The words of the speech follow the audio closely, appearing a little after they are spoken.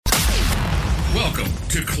Welcome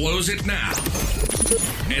to Close It Now,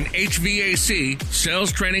 an HVAC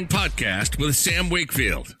sales training podcast with Sam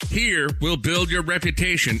Wakefield. Here, we'll build your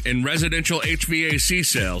reputation in residential HVAC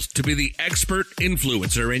sales to be the expert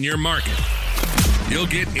influencer in your market. You'll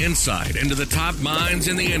get insight into the top minds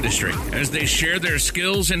in the industry as they share their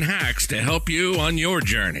skills and hacks to help you on your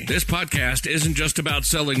journey. This podcast isn't just about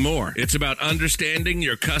selling more. It's about understanding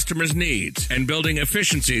your customers' needs and building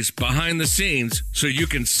efficiencies behind the scenes so you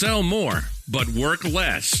can sell more but work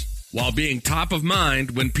less while being top of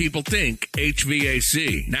mind when people think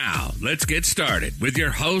HVAC. Now, let's get started with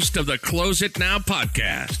your host of the Close It Now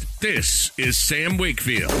podcast. This is Sam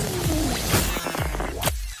Wakefield.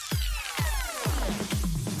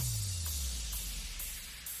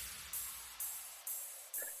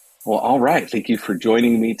 Well, all right. Thank you for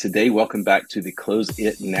joining me today. Welcome back to the Close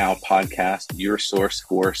It Now podcast, your source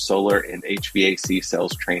for solar and HVAC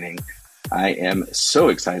sales training. I am so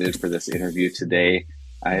excited for this interview today.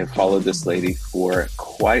 I have followed this lady for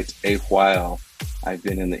quite a while. I've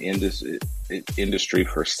been in the industry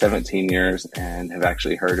for 17 years and have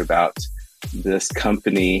actually heard about this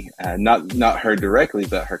company, not her directly,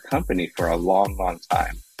 but her company for a long, long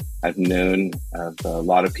time. I've known of a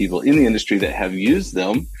lot of people in the industry that have used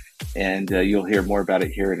them, and you'll hear more about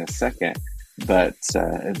it here in a second. But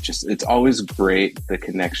it's always great, the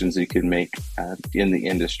connections you can make in the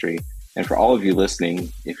industry. And for all of you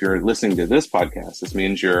listening, if you're listening to this podcast, this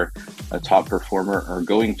means you're a top performer or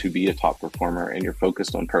going to be a top performer and you're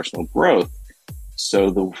focused on personal growth. So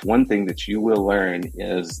the one thing that you will learn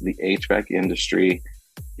is the HVAC industry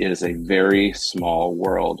is a very small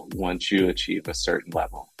world once you achieve a certain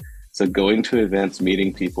level. So going to events,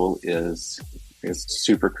 meeting people is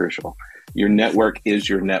super crucial. Your network is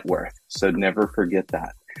your net worth. So never forget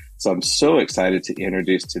that. So I'm so excited to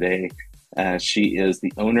introduce today. She is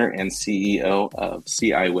the owner and CEO of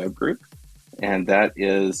CI Web Group. And that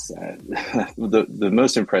is the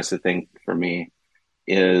most impressive thing for me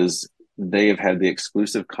is they have had the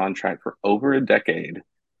exclusive contract for over a decade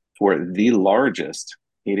for the largest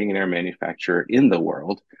heating and air manufacturer in the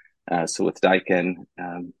world. So with Daikin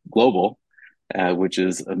Global, which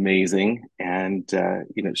is amazing. And,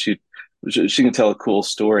 she can tell a cool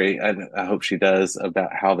story, and I hope she does,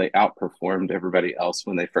 about how they outperformed everybody else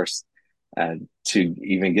when they first to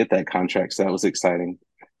even get that contract. So that was exciting.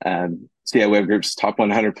 CI Web Group's top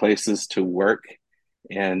 100 places to work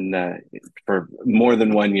and for more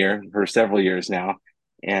than 1 year, for several years now.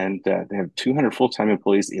 And they have 200 full-time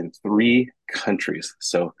employees in 3 countries.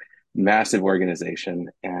 So massive organization.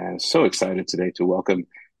 And so excited today to welcome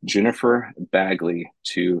Jennifer Bagley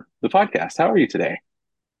to the podcast. How are you today?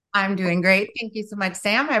 I'm doing great. Thank you so much,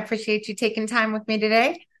 Sam. I appreciate you taking time with me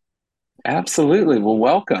today. Absolutely. Well,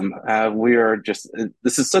 welcome.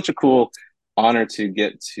 This is such a cool honor to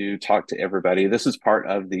get to talk to everybody. This is part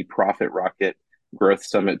of the Profit Rocket Growth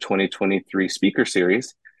Summit 2023 speaker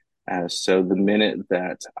series. So the minute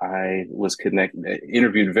that I was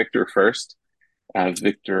interviewed Victor first,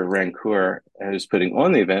 Victor Rancour, who's putting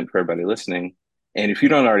on the event for everybody listening. And if you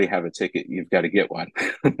don't already have a ticket, you've got to get one.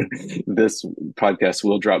 This podcast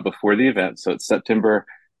will drop before the event. So it's September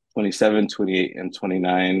 27, 28, and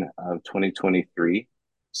 29 of 2023.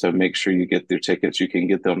 So make sure you get their tickets. You can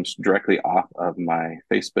get them directly off of my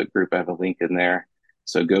Facebook group. I have a link in there.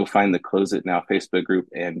 So go find the Close It Now Facebook group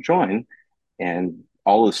and join. And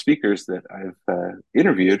all the speakers that I've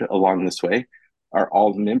interviewed along this way are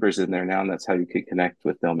all members in there now, and that's how you can connect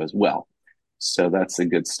with them as well. So that's a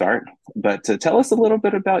good start. But tell us a little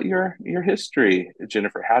bit about your history,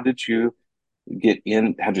 Jennifer. How did you get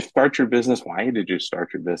in? How did you start your business? Why did you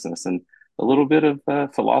start your business? And a little bit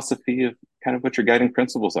of philosophy of kind of what your guiding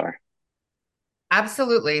principles are.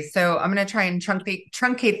 Absolutely. So I'm going to try and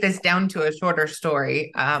truncate this down to a shorter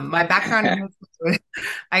story. My background,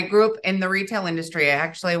 I grew up in the retail industry. I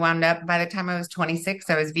actually wound up, by the time I was 26,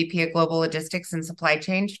 I was VP of Global Logistics and Supply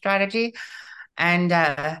Chain Strategy, and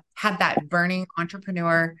had that burning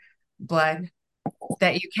entrepreneur blood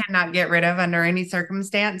that you cannot get rid of under any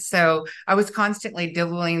circumstance. So I was constantly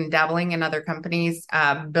dabbling in other companies,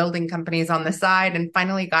 building companies on the side, and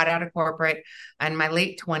finally got out of corporate. In my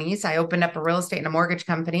late 20s, I opened up a real estate and a mortgage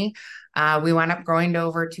company. We wound up growing to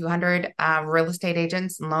over 200 real estate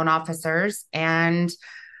agents and loan officers. And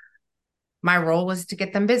my role was to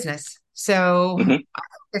get them business. So Mm-hmm. I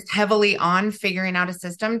focused heavily on figuring out a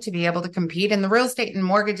system to be able to compete in the real estate and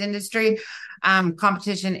mortgage industry.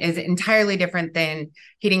 Competition is entirely different than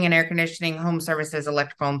heating and air conditioning, home services,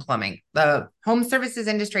 electrical, and plumbing. The home services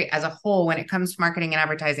industry as a whole, when it comes to marketing and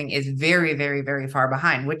advertising, is very, very, very far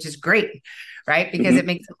behind, which is great, right? Because it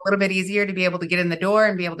makes it a little bit easier to be able to get in the door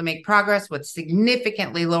and be able to make progress with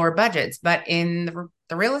significantly lower budgets. But in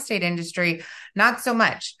the real estate industry, not so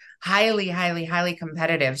much. Highly, highly, highly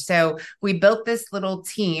competitive. So we built this little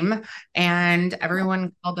team and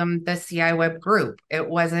everyone called them the CI Web Group. It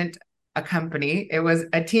wasn't a company. It was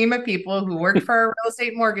a team of people who worked for a real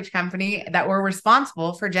estate mortgage company that were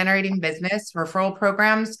responsible for generating business, referral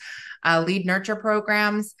programs, lead nurture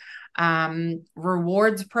programs,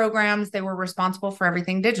 rewards programs. They were responsible for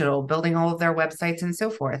everything digital, building all of their websites and so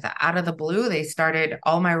forth. Out of the blue,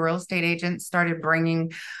 all my real estate agents started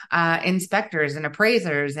bringing inspectors and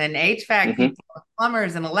appraisers and HVAC people,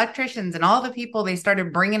 plumbers and electricians, and all the people. They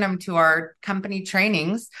started bringing them to our company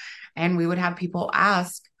trainings, and we would have people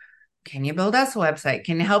ask, can you build us a website?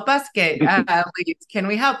 Can you help us get leads? Can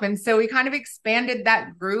we help? And so we kind of expanded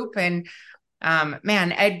that group, and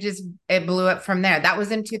man, it blew up from there. That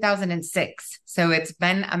was in 2006. So it's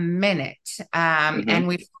been a minute. And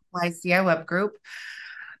we've applied CI Web Group.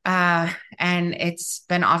 And it's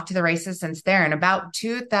been off to the races since there. In about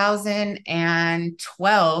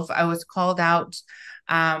 2012, I was called out.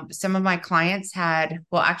 Some of my clients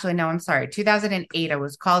 2008, I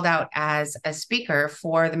was called out as a speaker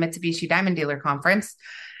for the Mitsubishi Diamond Dealer Conference.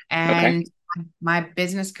 And my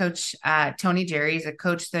business coach, Tony Jerry, is a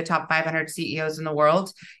coach to the top 500 CEOs in the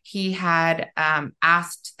world. He had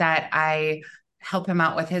asked that I help him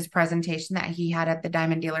out with his presentation that he had at the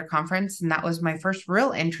Diamond Dealer Conference. And that was my first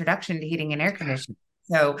real introduction to heating and air conditioning.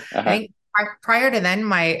 So I think prior to then,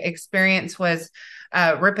 my experience was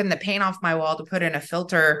ripping the paint off my wall to put in a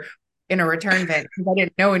filter in a return vent because I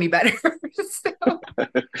didn't know any better.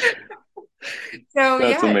 So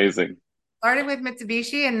That's amazing. Started with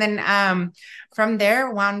Mitsubishi, and then from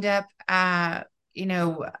there wound up,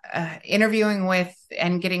 interviewing with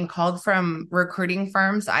and getting called from recruiting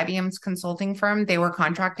firms. IBM's consulting firm, they were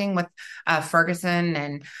contracting with Ferguson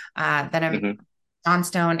and then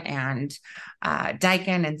Johnstone and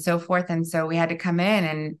Daikin and so forth. And so we had to come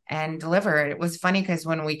in and deliver. It was funny because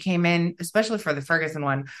when we came in, especially for the Ferguson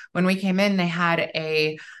one, when we came in, they had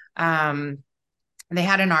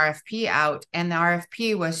an RFP out, and the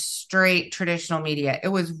RFP was straight traditional media. It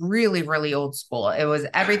was really, really old school. It was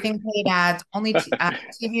everything paid ads, only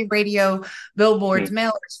TV, radio, billboards,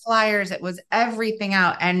 mailers, flyers. It was everything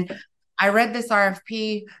out. And I read this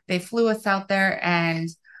RFP. They flew us out there, and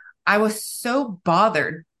I was so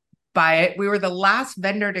bothered by it. We were the last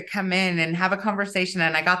vendor to come in and have a conversation,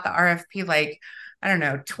 and I got the RFP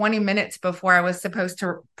 20 minutes before I was supposed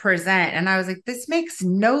to present. And I was like, this makes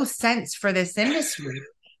no sense for this industry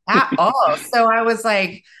at all. So I was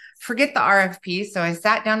like, forget the RFP. So I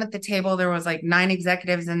sat down at the table. There was 9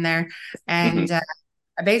 executives in there. And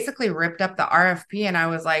I basically ripped up the RFP, and I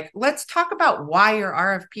was like, let's talk about why your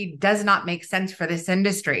RFP does not make sense for this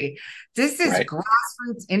industry. This is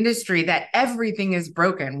grassroots industry that everything is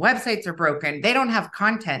broken. Websites are broken. They don't have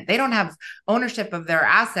content. They don't have ownership of their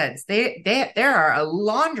assets. There are a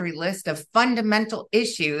laundry list of fundamental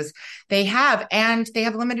issues they have, and they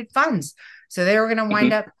have limited funds. So they were going to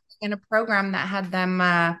wind up in a program that had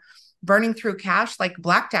them burning through cash like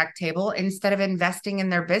blackjack table instead of investing in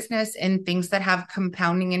their business in things that have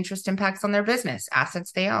compounding interest impacts on their business,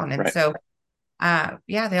 assets they own. And so,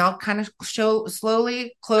 they all kind of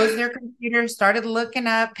slowly closed their computers, started looking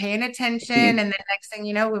up, paying attention. And then next thing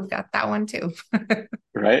you know, we've got that one too.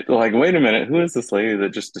 Right. Like, wait a minute, who is this lady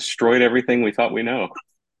that just destroyed everything we thought we know?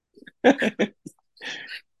 Didn't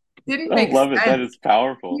make love sense. it. That is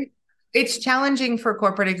powerful. It's challenging for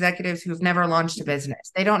corporate executives who've never launched a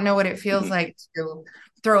business. They don't know what it feels like to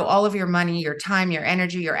throw all of your money, your time, your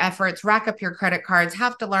energy, your efforts, rack up your credit cards,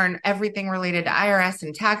 have to learn everything related to IRS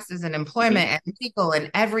and taxes and employment and legal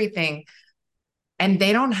and everything. And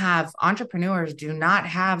entrepreneurs do not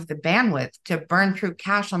have the bandwidth to burn through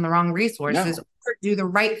cash on the wrong resources or do the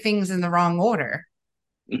right things in the wrong order.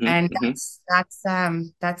 And that's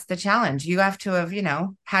the challenge. You have to have,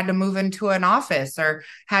 had to move into an office or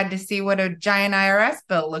had to see what a giant IRS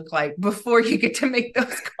bill looked like before you get to make those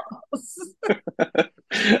calls.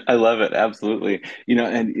 I love it. Absolutely.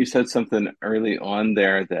 And you said something early on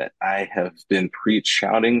there that I have been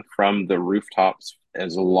shouting from the rooftops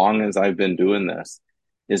as long as I've been doing this,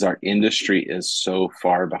 is our industry is so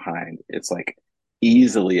far behind. It's like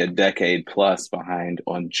easily a decade plus behind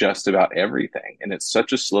on just about everything. And it's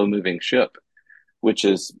such a slow moving ship, which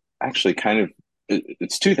is actually kind of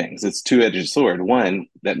it's two things. It's two-edged sword. One,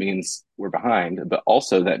 that means we're behind, but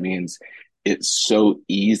also that means it's so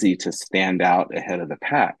easy to stand out ahead of the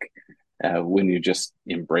pack when you just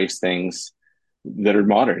embrace things that are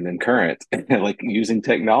modern and current, like using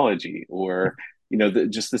technology or,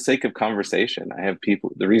 just the sake of conversation. I have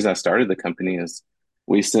people, the reason I started the company is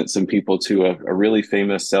we sent some people to a really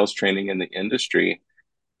famous sales training in the industry,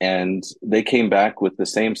 and they came back with the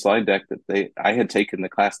same slide deck that I had taken the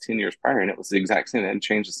class 10 years prior, and it was the exact same. They hadn't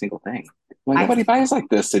changed a single thing. Like, nobody buys like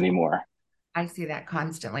this anymore. I see that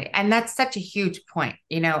constantly. And that's such a huge point.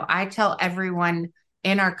 I tell everyone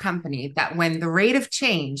in our company that when the rate of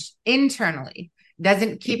change internally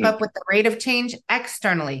doesn't keep up with the rate of change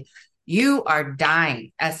externally, you are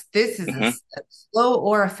dying. As this is a slow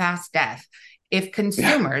or a fast death. If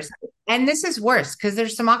consumers, and this is worse because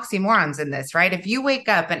there's some oxymorons in this, right? If you wake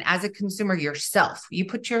up and as a consumer yourself, you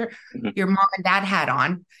put your mom and dad hat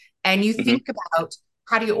on and you think about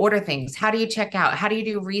how do you order things? How do you check out? How do you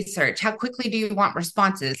do research? How quickly do you want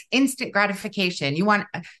responses? Instant gratification. You want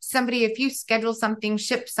somebody, if you schedule something,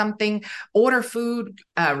 ship something, order food,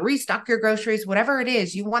 restock your groceries, whatever it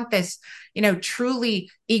is, you want this, truly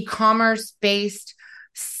e-commerce based,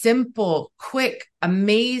 simple, quick,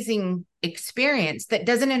 amazing experience that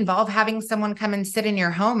doesn't involve having someone come and sit in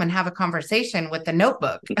your home and have a conversation with a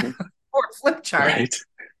notebook or a flip chart. Right.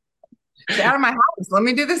 Get out of my house. Let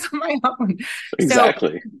me do this on my own.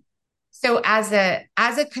 Exactly. So as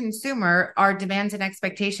a consumer, our demands and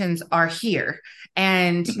expectations are here.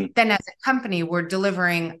 And then as a company, we're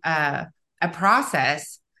delivering a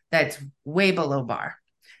process that's way below bar.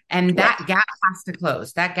 And that gap has to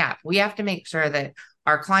close. That gap. We have to make sure that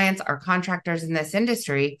our clients, our contractors in this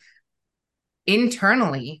industry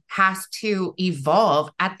internally has to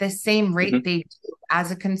evolve at the same rate they do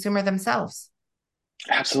as a consumer themselves.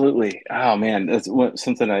 Absolutely. Oh man, that's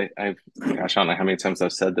something I've gosh, I don't know how many times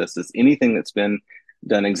I've said this, is anything that's been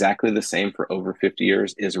done exactly the same for over 50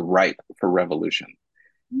 years is ripe for revolution.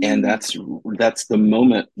 And that's the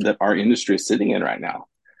moment that our industry is sitting in right now,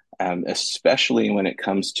 especially when it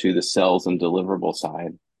comes to the sales and deliverable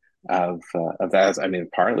side of that. I mean,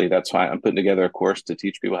 partly that's why I'm putting together a course to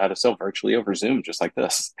teach people how to sell virtually over Zoom, just like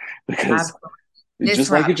this, because just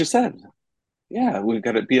like you just said, we've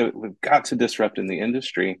got to disrupt in the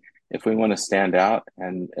industry if we want to stand out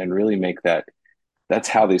and really make that. That's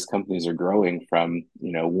how these companies are growing from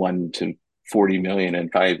 1 to 40 million in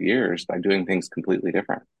 5 years, by doing things completely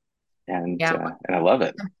different. And I love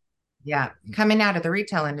it. Yeah, coming out of the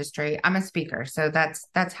retail industry, I'm a speaker, so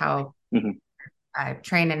that's how I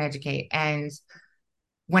train and educate. And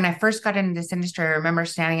when I first got into this industry, I remember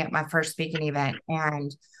standing at my first speaking event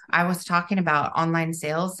and I was talking about online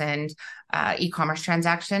sales and e-commerce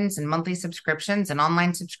transactions and monthly subscriptions and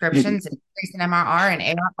online subscriptions and increase in MRR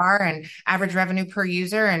and ARR and average revenue per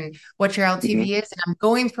user and what your LTV is. And I'm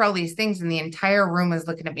going through all these things and the entire room was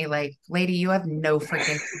looking at me like, lady, you have no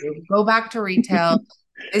freaking clue. Go back to retail.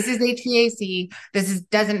 This is HVAC.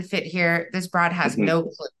 Doesn't fit here. This broad has no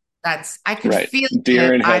clue. I could feel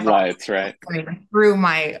deer in headlights, right? Through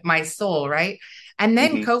my soul, right? And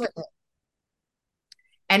then COVID hit.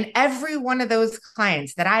 And every one of those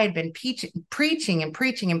clients that I had been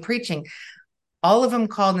preaching, all of them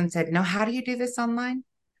called and said, no, how do you do this online?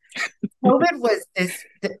 COVID was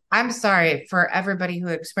I'm sorry for everybody who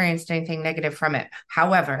experienced anything negative from it.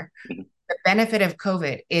 However, the benefit of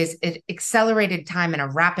COVID is it accelerated time in a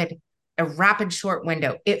rapid short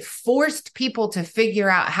window. It forced people to figure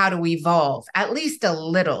out how to evolve at least a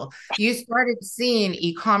little. You started seeing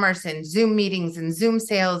e-commerce and Zoom meetings and Zoom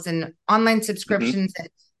sales and online subscriptions and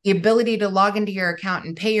the ability to log into your account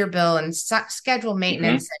and pay your bill and schedule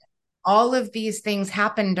maintenance. And all of these things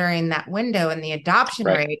happened during that window, and the adoption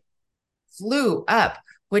rate flew up,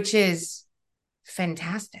 which is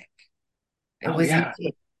fantastic. It was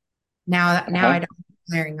easy. Now I don't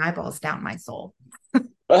glaring eyeballs down my soul.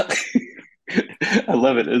 I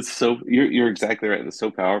love it. It's so you're exactly right. It's so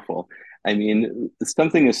powerful. I mean,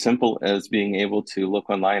 something as simple as being able to look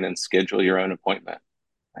online and schedule your own appointment.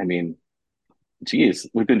 I mean, geez,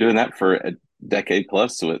 we've been doing that for a decade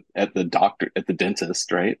plus at the doctor, at the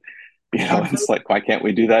dentist, right? It's like, why can't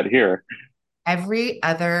we do that here? Every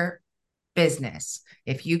other business,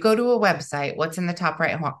 if you go to a website, what's in the top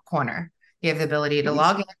right corner? You have the ability to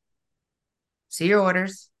log in, see your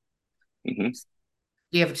orders.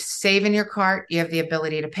 You have to save in your cart. You have the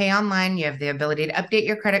ability to pay online. You have the ability to update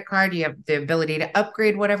your credit card. You have the ability to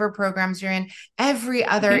upgrade whatever programs you're in. Every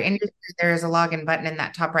other industry, there is a login button in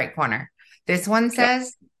that top right corner. This one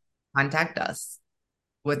says, contact us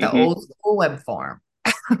with the old school web form.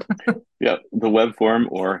 The web form,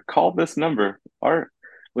 or call this number.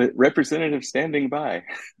 with representative standing by.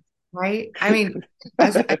 right? I mean,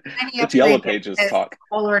 as many It's as they Yellow get Pages as talk.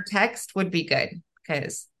 call or text would be good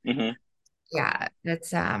because Hmm. yeah,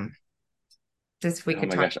 that's just we Oh could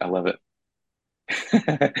my talk. gosh, I love it.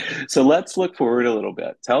 So let's look forward a little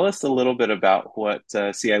bit. Tell us a little bit about what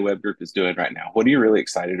CI Web Group is doing right now. What are you really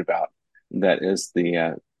excited about? That is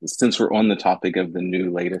since we're on the topic of the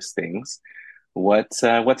new latest things, what's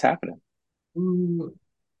happening? Ooh,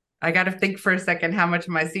 I got to think for a second how much of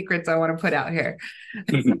my secrets I want to put out here.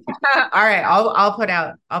 All right, I'll put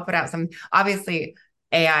out some. Obviously,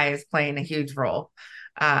 AI is playing a huge role.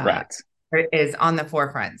 Uh, Right. is on the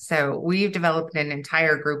forefront. So we've developed an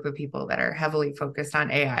entire group of people that are heavily focused on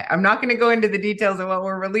AI. I'm not going to go into the details of what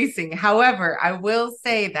we're releasing. However, I will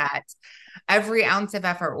say that every ounce of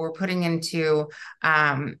effort we're putting into,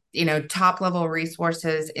 top level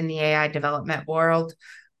resources in the AI development world,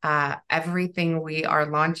 everything we are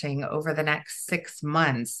launching over the next 6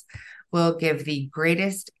 months will give the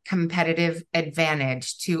greatest competitive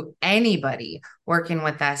advantage to anybody working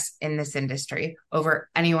with us in this industry over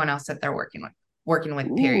anyone else that they're working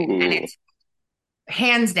with, period. And Ooh. it's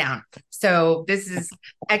hands down. So this is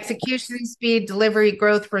execution speed, delivery,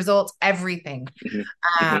 growth, results, everything. Hmm.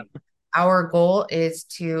 Um, Hmm. our goal is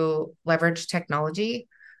to leverage technology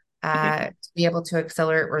Hmm. to be able to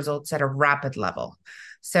accelerate results at a rapid level.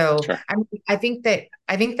 So Sure. I think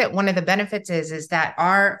that one of the benefits is that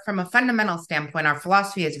from a fundamental standpoint, our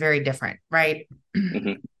philosophy is very different, right?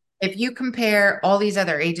 Hmm. If you compare all these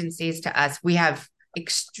other agencies to us, we have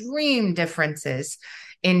extreme differences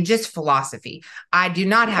in just philosophy. I do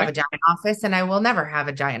not have a Okay. giant office and I will never have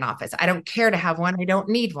a giant office. I don't care to have one. I don't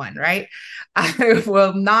need one, right? I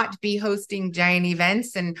will not be hosting giant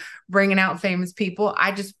events and bringing out famous people.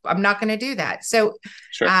 I'm not going to do that. So,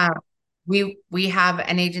 Sure. uh, we have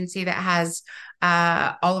an agency that has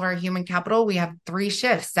all of our human capital. We have 3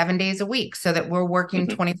 shifts, 7 days a week, so that we're working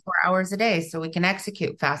Hmm. 24 hours a day so we can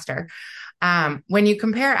execute faster. When you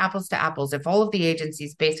compare apples to apples, if all of the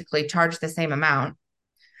agencies basically charge the same amount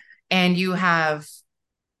and you have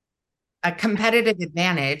a competitive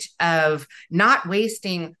advantage of not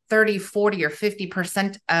wasting 30, 40, or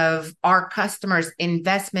 50% of our customers'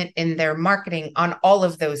 investment in their marketing on all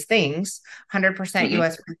of those things, 100% Hmm.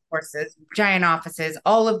 US resources, giant offices,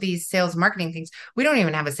 all of these sales marketing things. We don't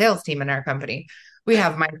even have a sales team in our company. We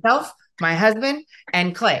have myself, my husband,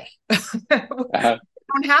 and Clay. Uh-huh.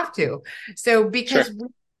 Don't have to. So Sure. because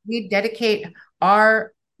we dedicate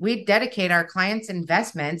our clients'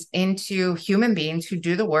 investments into human beings who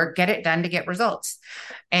do the work, get it done to get results.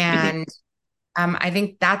 Hmm. And I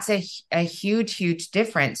think that's a huge, huge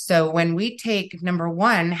difference. So when we take number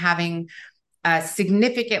one, having a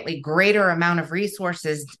significantly greater amount of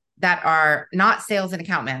resources that are not sales and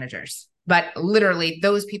account managers, but literally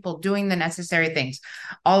those people doing the necessary things.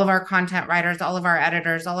 All of our content writers, all of our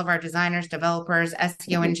editors, all of our designers, developers,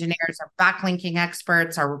 SEO Hmm. engineers, our backlinking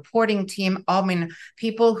experts, our reporting team,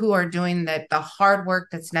 people who are doing the hard work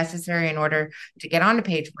that's necessary in order to get onto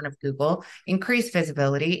page one of Google, increase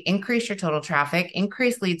visibility, increase your total traffic,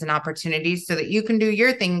 increase leads and opportunities so that you can do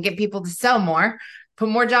your thing and get people to sell more, put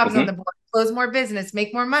more jobs on Hmm. the board, close more business,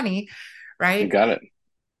 make more money, right? Got it.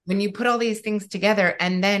 When you put all these things together,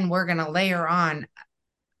 and then we're going to layer on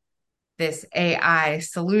this AI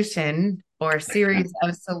solution or series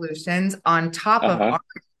of solutions on top of Uh-huh. our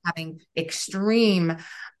having extreme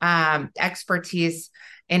expertise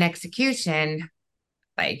in execution,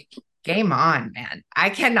 like game on, man. I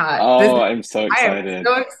cannot. Oh, I'm so I am excited.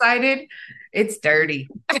 so excited. It's dirty.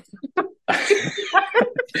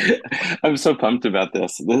 I'm so pumped about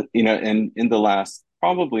this. And in the last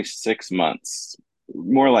probably 6 months,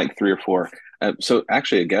 more like 3 or 4. So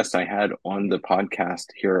actually, a guest I had on the podcast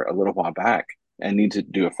here a little while back, and need to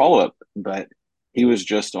do a follow-up, but he was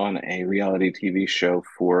just on a reality TV show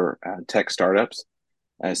for tech startups.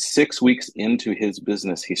 6 weeks into his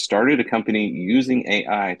business, he started a company using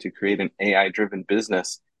AI to create an AI-driven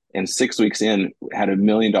business, and 6 weeks in, had $1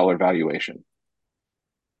 million valuation.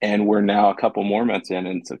 And we're now a couple more months in,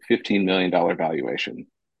 and it's a $15 million valuation.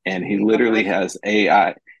 And he literally has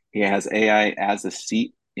AI. He has AI as a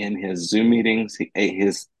seat in his Zoom meetings.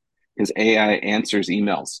 His AI answers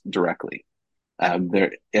emails directly.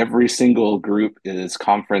 Every single group is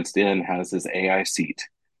conferenced in has his AI seat,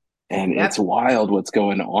 and it's Yep. wild what's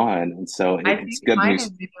going on. And so I it's think good mine news. is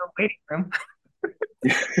video waiting room.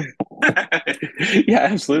 Yeah,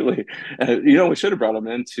 absolutely. We should have brought him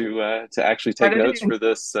in to actually But take it notes is.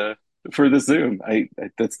 for the Zoom.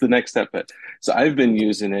 That's the next step. But so I've been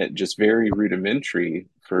using it just very rudimentary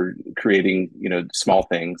for creating, small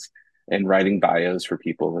things and writing bios for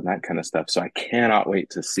people and that kind of stuff. So I cannot wait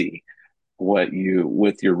to see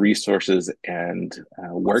with your resources and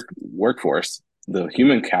workforce, the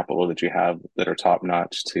human capital that you have that are top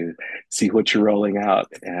notch, to see what you're rolling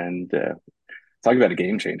out, and talk about a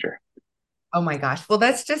game changer. Oh my gosh. Well,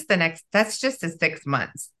 that's just the 6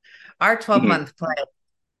 months. Our 12 Mhm. month plan,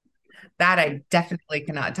 that I definitely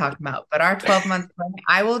cannot talk about, but our 12-month plan,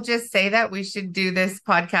 I will just say that we should do this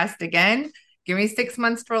podcast again. Give me 6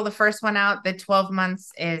 months to roll the first one out. The 12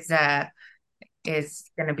 months is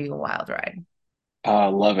going to be a wild ride. I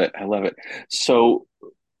love it. I love it. So,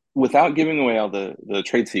 without giving away all the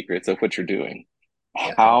trade secrets of what you're doing,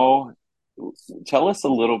 Yeah. how tell us a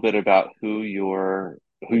little bit about who your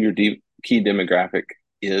key demographic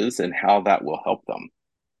is and how that will help them.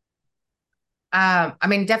 I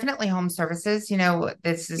mean, definitely home services.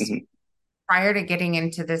 This is Hmm. prior to getting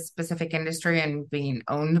into this specific industry and being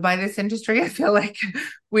owned by this industry. I feel like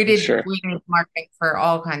we did marketing for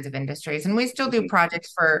all kinds of industries, and we still do Hmm.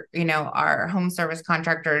 projects for, our home service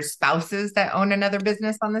contractors' spouses that own another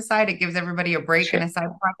business on the side. It gives everybody a break and Sure. a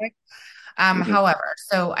side project. Hmm. However,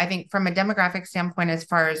 so I think from a demographic standpoint, as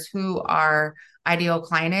far as who our ideal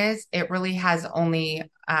client is, it really has only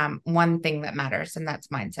one thing that matters, and that's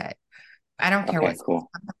mindset. I don't care Okay, what size cool.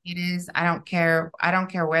 company it is. I don't care. I don't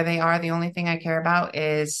care where they are. The only thing I care about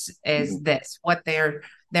is Hmm. this, what their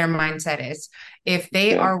mindset is. If they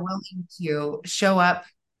Good. are willing to show up,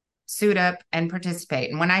 suit up, and participate.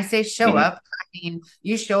 And when I say show Hmm. up, I mean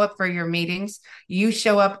you show up for your meetings. You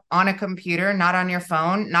show up on a computer, not on your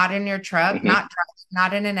phone, not in your truck, Hmm.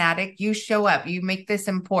 not in an attic. You show up. You make this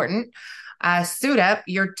important. Suit up,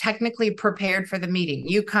 you're technically prepared for the meeting.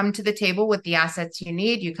 You come to the table with the assets you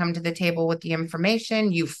need. You come to the table with the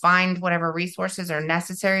information. You find whatever resources are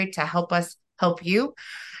necessary to help us help you,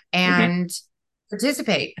 Hmm. and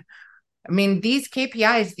participate. I mean, these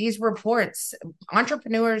KPIs, these reports,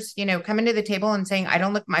 entrepreneurs, coming to the table and saying, I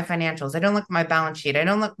don't look at my financials. I don't look at my balance sheet. I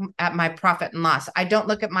don't look at my profit and loss. I don't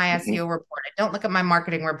look at my Hmm. SEO report. I don't look at my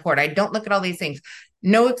marketing report. I don't look at all these things.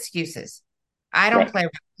 No excuses. I don't Right. play when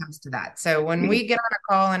it comes to that. So when Hmm. we get on a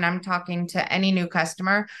call and I'm talking to any new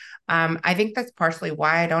customer, I think that's partially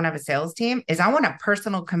why I don't have a sales team, is I want a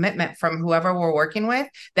personal commitment from whoever we're working with,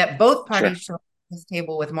 that both parties Sure. show up at this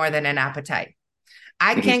table with more than an appetite.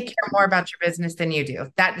 I Hmm. can't care more about your business than you do.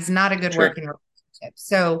 That is not a good Sure. working relationship.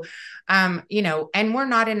 So, and we're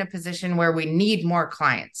not in a position where we need more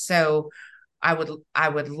clients. So I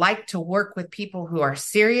would like to work with people who are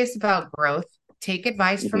serious about growth, take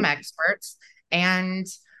advice from Hmm. experts, and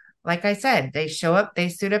like I said, they show up, they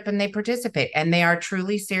suit up, and they participate, and they are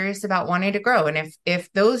truly serious about wanting to grow. And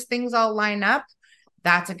if those things all line up,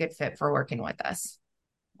 that's a good fit for working with us.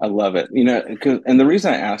 I love it. And the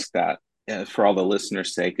reason I ask that, for all the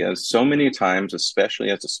listeners' sake, is so many times,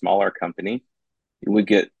 especially as a smaller company, we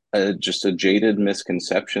get just a jaded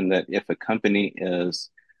misconception that if a company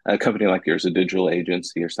like yours, a digital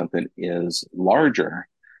agency or something, is larger,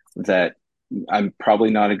 that I'm probably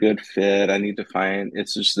not a good fit. I need to find,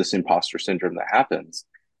 it's just this imposter syndrome that happens.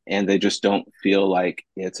 And they just don't feel like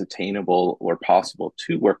it's attainable or possible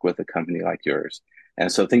to work with a company like yours.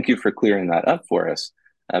 And so thank you for clearing that up for us,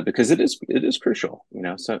 because it is crucial,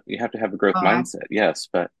 so you have to have a growth Oh, mindset. Yes,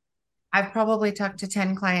 but I've probably talked to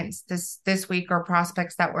 10 clients this week, or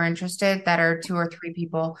prospects that were interested, that are two or three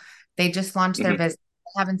people. They just launched their mhm, business.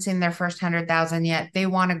 Haven't seen their first 100,000 yet. They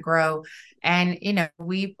want to grow. And,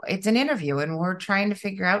 it's an interview and we're trying to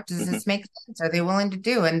figure out, does mhm, this make sense? Are they willing to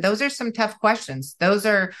do? And those are some tough questions. Those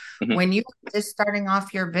are mhm, when you just starting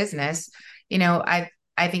off your business,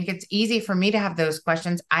 I think it's easy for me to have those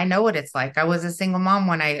questions. I know what it's like. I was a single mom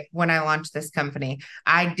when I launched this company.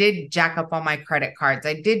 I did jack up all my credit cards.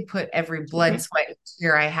 I did put every blood, mhm, sweat, and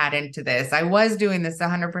tear I had into this. I was doing this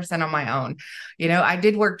 100% on my own. I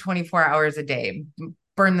did work 24 hours a day,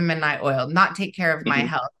 burn the midnight oil, not take care of my mhm,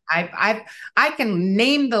 health. I can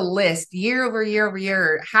name the list year over year over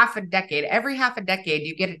year, half a decade. Every half a decade,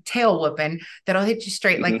 you get a tail whooping that'll hit you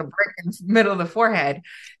straight like mhm. a brick in the middle of the forehead,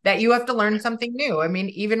 that you have to learn something new. I mean,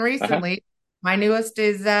 even Uh-huh. recently, my newest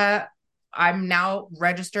is I'm now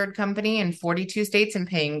registered company in 42 states and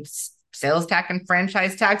paying sales tax and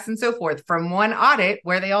franchise tax and so forth, from one audit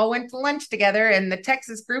where they all went to lunch together and the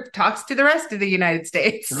Texas group talks to the rest of the United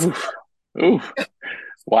States. Oof. Oof.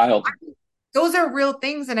 Wild. Those are real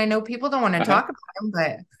things. And I know people don't want to Uh-huh. talk about them,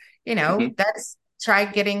 but Hmm. that's try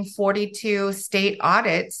getting 42 state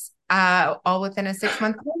audits all within a 6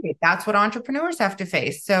 month period. That's what entrepreneurs have to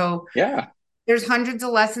face. So Yeah. there's hundreds of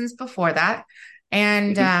lessons before that.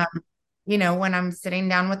 And, Hmm. when I'm sitting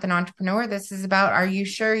down with an entrepreneur, this is about, are you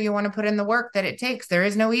sure you want to put in the work that it takes? There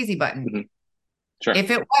is no easy button. Hmm. Sure.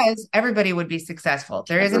 If it was, everybody would be successful.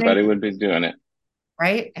 There isn't Everybody any, would be doing it.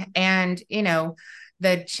 right? And,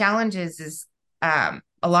 the challenges is a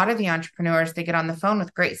lot of the entrepreneurs, they get on the phone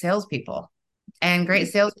with great salespeople. And great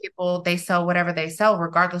salespeople, they sell whatever they sell,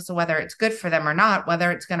 regardless of whether it's good for them or not,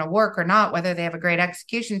 whether it's going to work or not, whether they have a great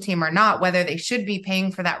execution team or not, whether they should be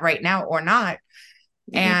paying for that right now or not.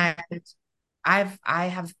 And I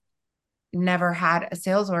have never had a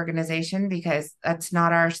sales organization because that's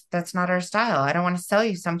not our style. I don't want to sell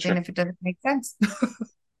you something if it doesn't make sense.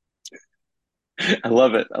 I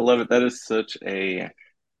love it. I love it. That is such a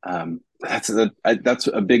that's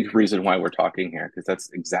a big reason why we're talking here, because that's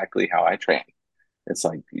exactly how I train. It's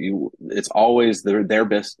like it's always their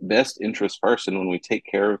best interest first, and when we take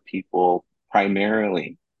care of people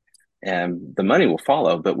primarily, and the money will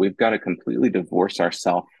follow, but we've got to completely divorce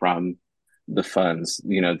ourselves from the funds.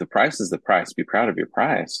 The price is the price. Be proud of your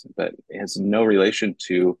price, but it has no relation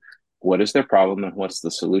to what is their problem and what's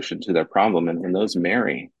the solution to their problem. And when those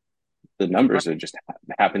marry, the numbers are just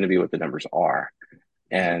happen to be what the numbers are.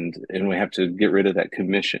 And we have to get rid of that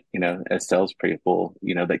commission, as salespeople,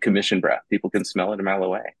 that commission breath. People can smell it a mile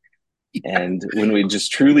away. And when we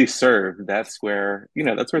just truly serve, that's where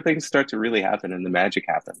things start to really happen and the magic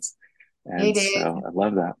happens. And so I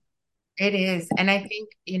love that. It is. And I think,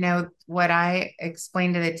 what I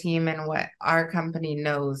explain to the team and what our company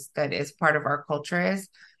knows that is part of our culture is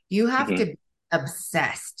you have to be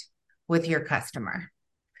obsessed with your customer.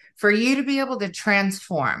 For you to be able to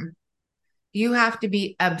transform, you have to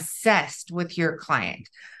be obsessed with your client.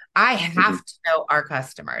 I have to know our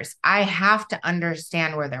customers. I have to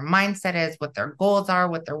understand where their mindset is, what their goals are,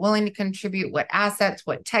 what they're willing to contribute, what assets,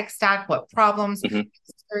 what tech stack, what problems,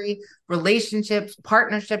 history, relationships,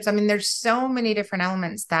 partnerships. I mean, there's so many different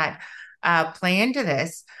elements that play into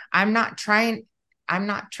this. I'm not trying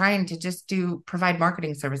to just provide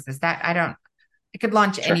marketing services. I could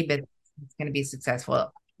launch any business that's going to be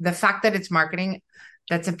successful. The fact that it's marketing,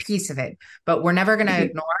 that's a piece of it, but we're never going to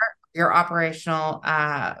ignore your operational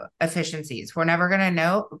efficiencies. We're never going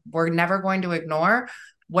to ignore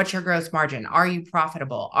what's your gross margin. Are you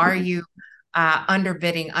profitable? Are you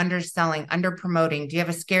underbidding, underselling, under promoting? Do you have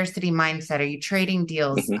a scarcity mindset? Are you trading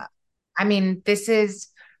deals? I mean,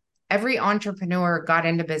 every entrepreneur got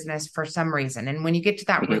into business for some reason. And when you get to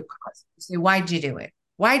that root cause, you say, why'd you do it?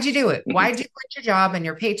 Why'd you do it? Why'd you quit your job and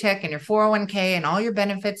your paycheck and your 401k and all your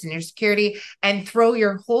benefits and your security and throw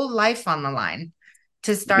your whole life on the line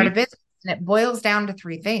to start a business? And it boils down to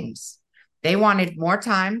three things. They wanted more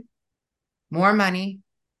time, more money,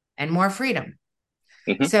 and more freedom.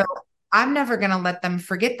 So I'm never going to let them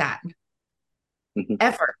forget that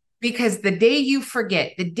ever. Because the day you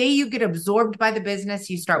forget, the day you get absorbed by the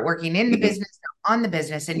business, you start working in the business, on the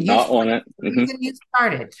business, and you on it. You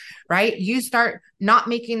started, right? You start not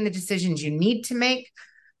making the decisions you need to make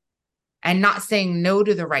and not saying no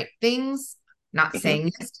to the right things, not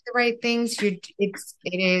saying yes to the right things. It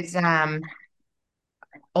is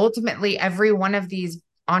ultimately every one of these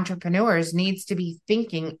entrepreneurs needs to be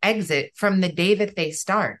thinking exit from the day that they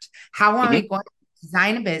start. How are we going to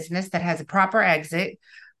design a business that has a proper exit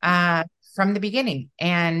from the beginning?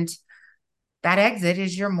 And that exit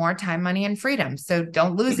is your more time, money, and freedom. So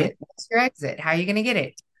don't lose it. What's your exit? How are you going to get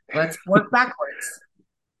it? Let's work backwards.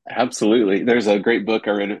 Absolutely. There's a great book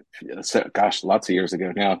I read, lots of years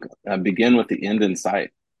ago now, Begin with the End in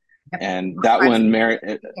Sight. And that one,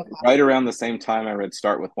 right around the same time I read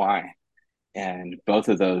Start with Why. And both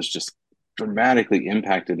of those just dramatically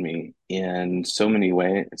impacted me in so many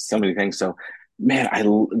ways, so many things. So, man,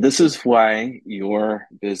 this is why your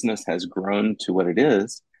business has grown to what it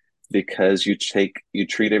is, because you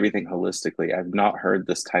treat everything holistically. I've not heard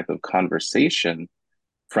this type of conversation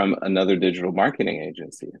from another digital marketing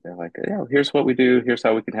agency. They're like, yeah, here's what we do. Here's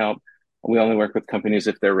how we can help. We only work with companies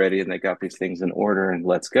if they're ready and they got these things in order, and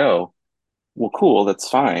let's go. Well, cool. That's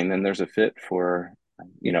fine. And there's a fit for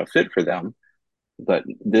them. But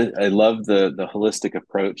I love the holistic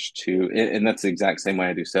approach to, and that's the exact same way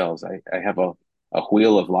I do sales. I have a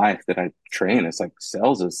wheel of life that I train. It's like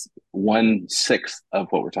sales is 1/6 of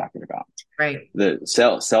what we're talking about. Right. The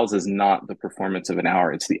sales is not the performance of an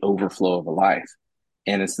hour. It's the overflow of a life.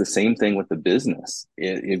 And it's the same thing with the business.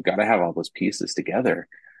 You've got to have all those pieces together,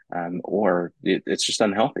 or it's just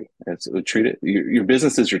unhealthy. Treat it. Your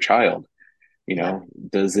business is your child.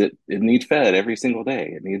 Does it need fed every single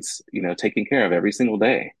day? It needs, taken care of every single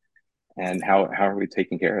day. And how are we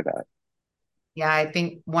taking care of that? Yeah, I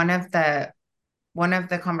think one of the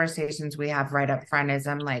conversations we have right up front is,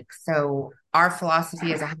 I'm like, so our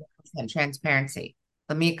philosophy is 100% transparency.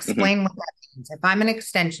 Let me explain what that means. If I'm an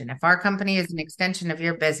extension, if our company is an extension of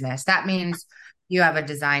your business, that means You have a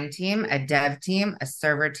design team, a dev team, a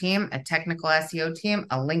server team, a technical SEO team,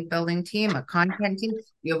 a link building team, a content team.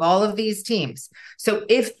 You have all of these teams. So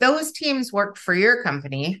if those teams worked for your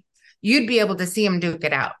company, you'd be able to see them duke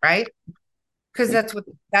it out, right? Because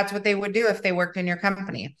that's what they would do if they worked in your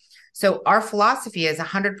company. So our philosophy is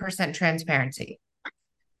 100% transparency.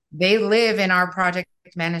 They live in our project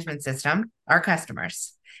management system, our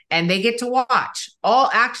customers, and they get to watch all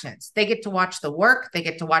actions. They get to watch the work. They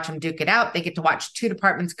get to watch them duke it out. They get to watch two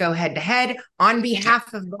departments go head to head on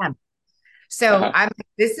behalf of them. So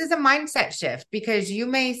this is a mindset shift, because you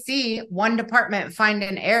may see one department find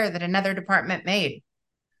an error that another department made,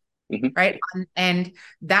 right? And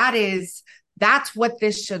that's what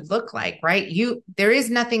this should look like, right? There is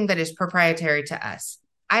nothing that is proprietary to us.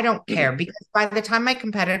 I don't care, because by the time my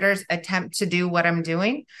competitors attempt to do what I'm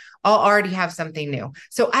doing, I'll already have something new.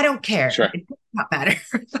 So I don't care. Sure. It does not matter.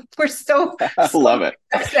 We're so love it.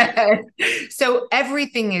 So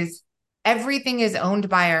everything is owned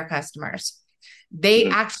by our customers. They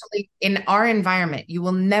actually, in our environment, you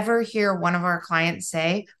will never hear one of our clients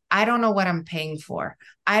say, I don't know what I'm paying for.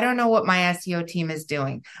 I don't know what my SEO team is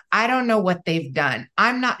doing. I don't know what they've done.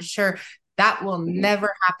 I'm not sure. That will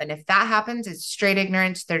never happen. If that happens, it's straight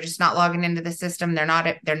ignorance. They're just not logging into the system. They're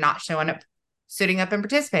not showing up, suiting up and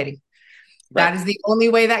participating. Right. That is the only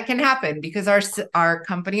way that can happen, because our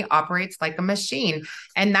company operates like a machine.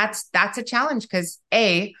 And that's a challenge, because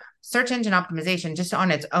search engine optimization just on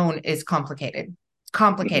its own is complicated,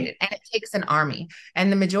 and it takes an army.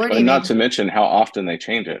 And the majority, not to mention how often they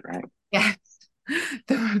change it, right? Yeah.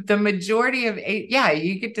 The majority of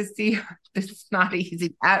you get to see this is not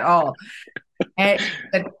easy at all. But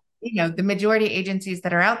the majority of agencies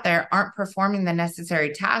that are out there aren't performing the necessary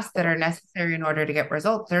tasks that are necessary in order to get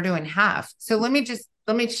results. They're doing half. So let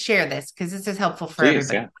me share this, because this is helpful for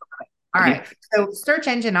everybody. Yeah. All right. So search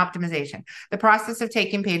engine optimization, the process of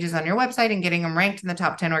taking pages on your website and getting them ranked in the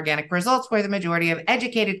top 10 organic results where the majority of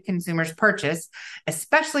educated consumers purchase,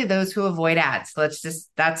 especially those who avoid ads.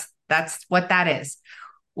 That's what that is.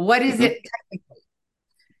 What is it technically?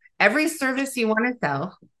 Every service you want to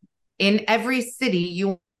sell in every city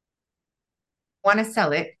you want to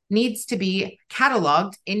sell it needs to be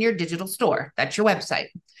cataloged in your digital store. That's your website.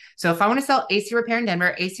 So if I want to sell AC repair in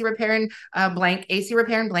Denver, AC repair in blank, AC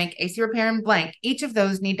repair in blank, AC repair in blank, each of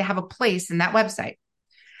those need to have a place in that website.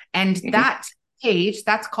 And that page,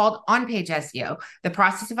 that's called on-page SEO. The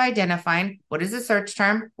process of identifying what is the search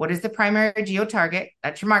term, what is the primary geo target,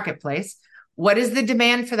 that's your marketplace, what is the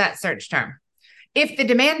demand for that search term. If the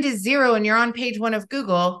demand is 0 and you're on page 1 of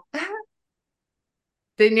Google,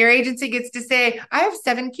 then your agency gets to say, I have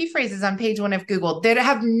 7 key phrases on page 1 of Google that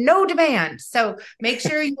have no demand. So make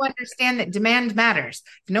sure you understand that demand matters.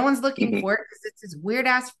 If no one's looking for it, because it's this weird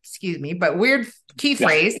key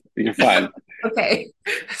phrase. You're fine. Okay.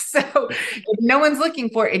 So if no one's looking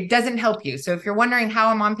for it, it doesn't help you. So if you're wondering how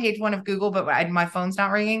I'm on page 1 of Google, but my phone's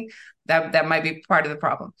not ringing, that might be part of the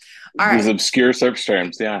problem. All right. These obscure search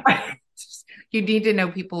terms. Yeah. You need to know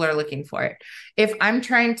people are looking for it. If I'm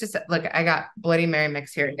trying to look, I got Bloody Mary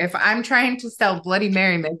mix here. If I'm trying to sell Bloody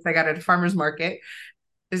Mary mix, I got it at a farmer's market.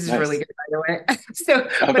 This is really good, by the way. So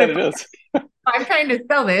I bet it is. I'm trying to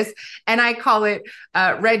sell this and I call it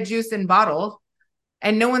red juice in bottle,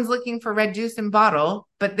 and no one's looking for red juice in bottle,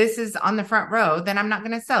 but this is on the front row, then I'm not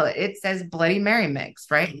going to sell it. It says Bloody Mary mix,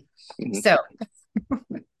 right? So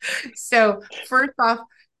first off,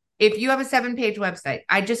 if you have a 7-page website,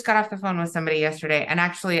 I just got off the phone with somebody yesterday, and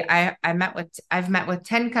actually I've met with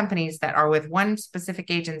 10 companies that are with one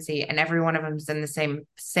specific agency, and every one of them is in the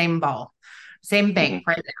same bank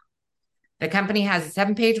right now. The company has a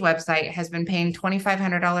 7-page website, has been paying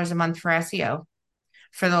 $2,500 a month for SEO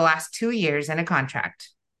for the last 2 years in a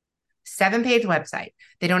contract. 7-page website.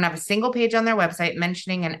 They don't have a single page on their website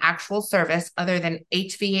mentioning an actual service other than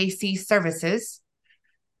HVAC services.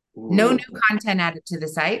 No new content added to the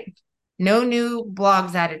site. No new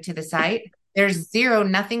blogs added to the site. There's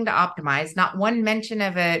nothing to optimize. Not one mention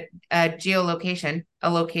of a geolocation,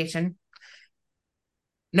 a location.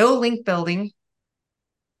 No link building.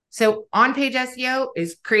 So on-page SEO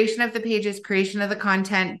is creation of the pages, creation of the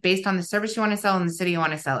content based on the service you want to sell and the city you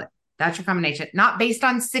want to sell it. That's your combination. Not based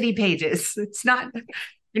on city pages. You're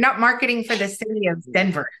not marketing for the city of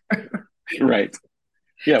Denver. Right.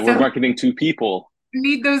 Yeah, we're marketing to people.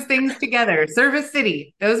 Need those things together. Service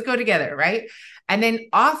city, those go together, right? And then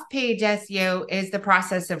off-page SEO is the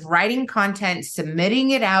process of writing content,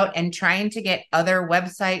 submitting it out, and trying to get other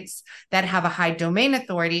websites that have a high domain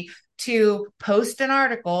authority to post an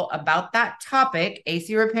article about that topic,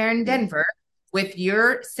 AC repair in Denver, with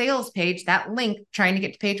your sales page, that link, trying to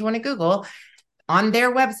get to page 1 of Google on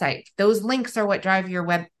their website. Those links are what drive your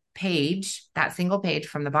web page, that single page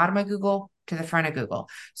from the bottom of Google to the front of Google.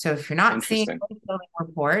 So if you're not seeing a building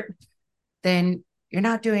report, then you're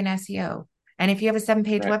not doing SEO. And if you have a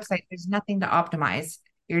 7-page website, there's nothing to optimize.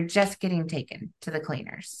 You're just getting taken to the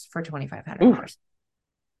cleaners for $2,500.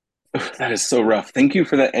 That is so rough. Thank you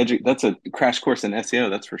for that. That's a crash course in SEO.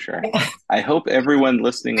 That's for sure. I hope everyone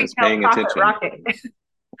listening is paying attention.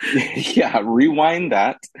 Yeah, rewind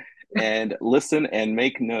that and listen and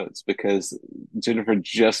make notes, because Jennifer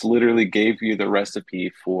just literally gave you the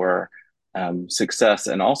recipe for success.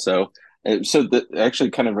 And also, so that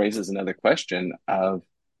actually kind of raises another question of,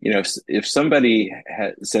 if somebody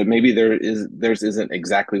so maybe theirs isn't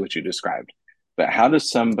exactly what you described, but how does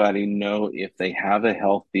somebody know if they have a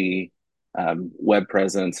healthy web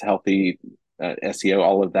presence, healthy SEO,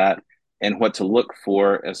 all of that, and what to look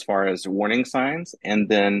for as far as warning signs? And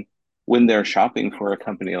then when they're shopping for a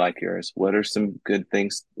company like yours, what are some good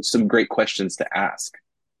things, some great questions to ask?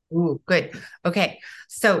 Ooh, good. Okay.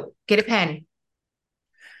 So get a pen.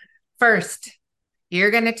 First,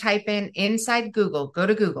 you're going to type in inside Google, go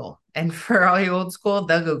to Google. And for all you old school,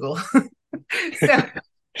 the Google. So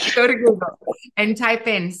go to Google and type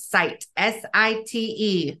in site,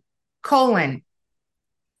 SITE, colon.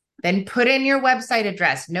 Then put in your website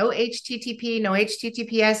address. No HTTP, no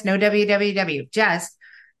HTTPS, no www. Just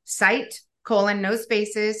site, colon, no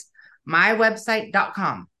spaces,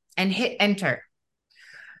 mywebsite.com, and hit enter.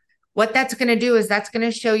 What that's going to do is that's going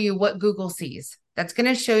to show you what Google sees. That's going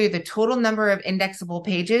to show you the total number of indexable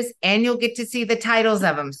pages, and you'll get to see the titles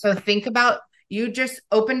of them. So think about, you just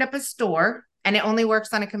opened up a store, and it only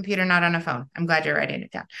works on a computer, not on a phone. I'm glad you're writing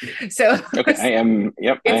it down. So okay, I am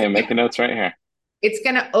making notes right here. It's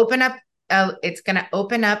going to open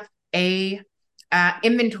up a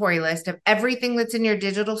inventory list of everything that's in your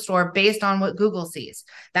digital store based on what Google sees.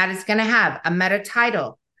 That is going to have a meta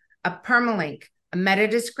title, a permalink, a meta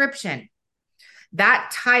description.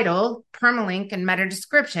 That title, permalink, and meta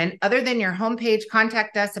description, other than your homepage,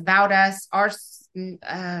 contact us, about us,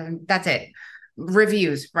 that's it.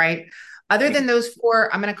 Reviews, right? Other than those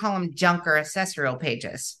 4, I'm going to call them junk or accessorial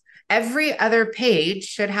pages. Every other page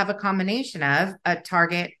should have a combination of a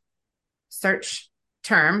target search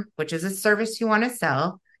term, which is a service you want to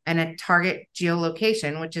sell, and a target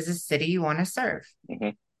geolocation, which is a city you want to serve.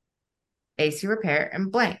 AC repair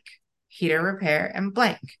and blank, heater repair and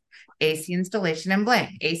blank, AC installation and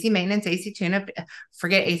blank, AC maintenance, AC tune-up.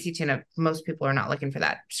 Forget AC tune-up. Most people are not looking for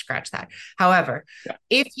that. Scratch that. However,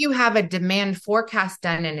 if you have a demand forecast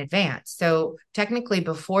done in advance, so technically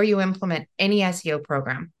before you implement any SEO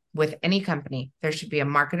program with any company, there should be a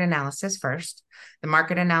market analysis first. The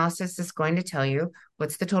market analysis is going to tell you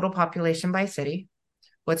what's the total population by city,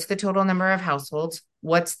 what's the total number of households,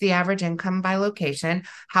 what's the average income by location,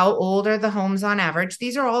 how old are the homes on average.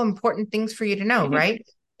 These are all important things for you to know, right?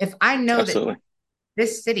 If I know that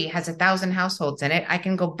this city has 1,000 households in it, I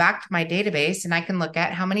can go back to my database and I can look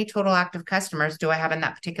at how many total active customers do I have in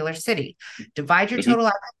that particular city. Divide your total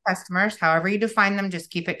active customers, however you define them, just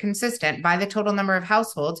keep it consistent, by the total number of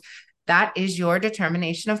households. That is your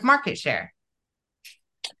determination of market share.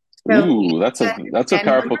 So, ooh, that's a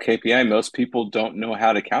powerful KPI. Most people don't know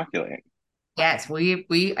how to calculate. Yes,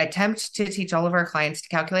 we attempt to teach all of our clients to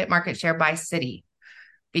calculate market share by city,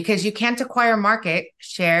 because you can't acquire market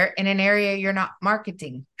share in an area you're not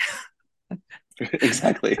marketing.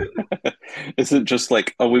 Exactly. Is it just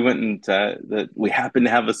like, oh, we went and we happen to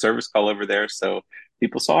have a service call over there, so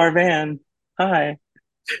people saw our van. Hi.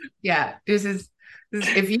 Yeah, this is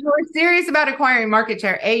if you are serious about acquiring market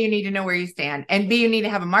share, A, you need to know where you stand, and B, you need to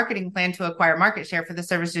have a marketing plan to acquire market share for the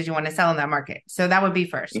services you want to sell in that market. So that would be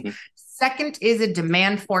first. Second is a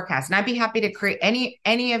demand forecast, and I'd be happy to create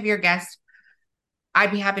any of your guests.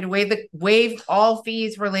 I'd be happy to waive all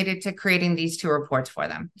fees related to creating these 2 reports for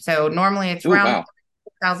them. So normally it's around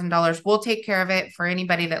 $1,000. We'll take care of it for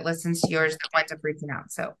anybody that listens to yours that winds up reaching out.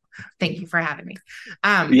 So thank you for having me.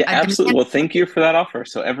 Yeah, absolutely. Well, thank you for that offer.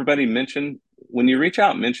 So everybody, when you reach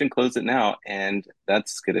out, mention Close It Now, and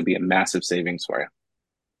that's going to be a massive savings for you.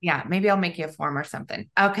 Yeah, maybe I'll make you a form or something.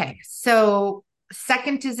 Okay. So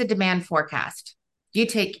second is a demand forecast. You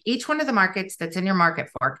take each one of the markets that's in your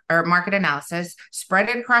market analysis, spread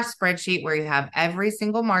it across spreadsheet where you have every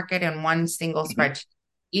single market in one single spreadsheet.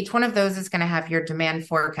 Each one of those is going to have your demand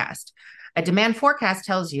forecast. A demand forecast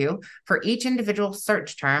tells you for each individual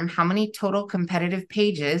search term, how many total competitive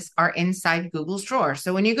pages are inside Google's drawer.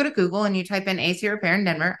 So when you go to Google and you type in AC repair in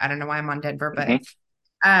Denver, I don't know why I'm on Denver, but it's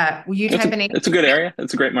a good area.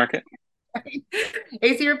 It's a great market.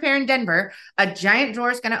 AC repair in Denver, a giant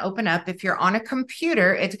drawer is going to open up. If you're on a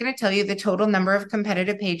computer, it's going to tell you the total number of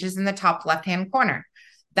competitive pages in the top left-hand corner.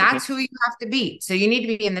 That's who you have to beat. So you need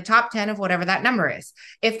to be in the top 10 of whatever that number is.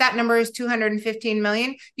 If that number is 215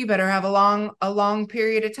 million, you better have a long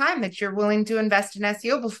period of time that you're willing to invest in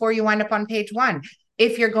SEO before you wind up on page one.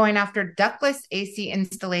 If you're going after ductless AC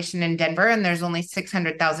installation in Denver and there's only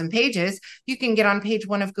 600,000 pages, you can get on page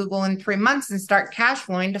one of Google in 3 months and start cash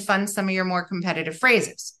flowing to fund some of your more competitive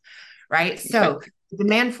phrases, right? So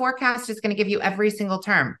demand forecast is going to give you every single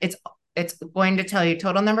term. It's going to tell you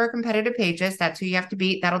total number of competitive pages. That's who you have to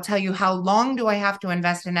beat. That'll tell you how long do I have to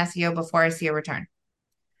invest in SEO before I see a return.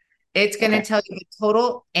 It's going to tell you the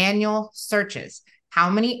total annual searches. How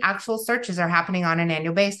many actual searches are happening on an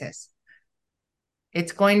annual basis?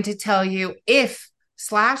 It's going to tell you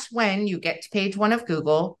if/when you get to page one of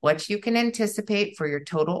Google, what you can anticipate for your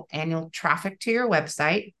total annual traffic to your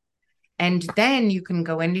website. And then you can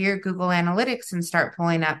go into your Google Analytics and start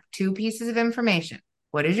pulling up two pieces of information.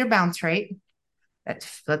 What is your bounce rate?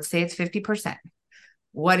 Let's say it's 50%.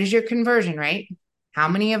 What is your conversion rate? How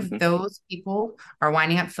many of those people are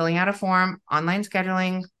winding up filling out a form, online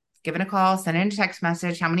scheduling, giving a call, sending a text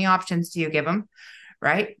message? How many options do you give them?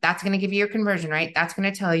 Right? That's going to give you your conversion rate. That's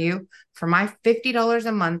going to tell you for my $50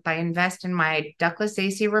 a month, I invest in my ductless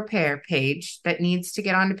AC repair page that needs to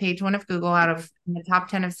get onto page one of Google out of the top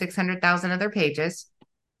 10 of 600,000 other pages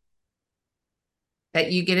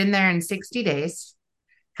that you get in there in 60 days.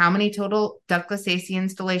 How many total ductless AC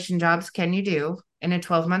installation jobs can you do in a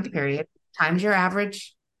 12-month period times your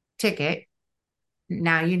average ticket?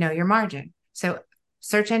 Now you know your margin. So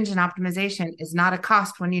search engine optimization is not a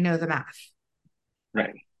cost when you know the math.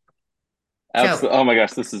 Right. Absolutely. So, oh my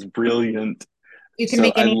gosh, this is brilliant. You can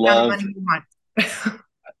make any amount of money you want.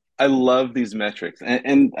 I love these metrics.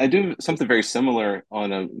 And I do something very similar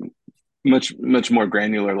on a much more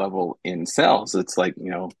granular level in sales. It's like,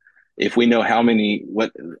 if we know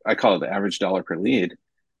what I call it the average dollar per lead,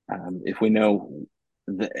 if we know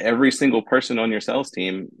every single person on your sales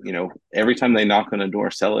team, every time they knock on a door,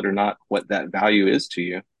 sell it or not, what that value is to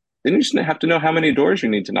you, then you just have to know how many doors you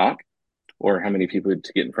need to knock or how many people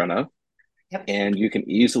to get in front of. Yep. And you can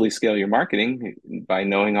easily scale your marketing by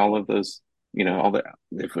knowing all of those,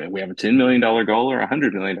 if we have a $10 million goal or a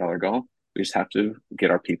 $100 million goal, we just have to get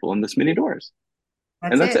our people in this many doors.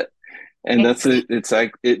 That's it. And it's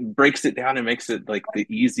like, it breaks it down and makes it like the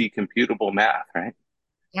easy computable math, right?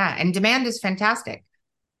 Yeah. And demand is fantastic.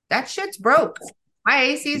 That shit's broke. My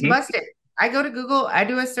AC is busted. I go to Google, I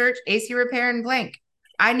do a search, AC repair and blank.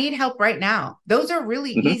 I need help right now. Those are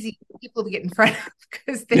really easy people to get in front of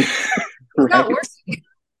because it's not working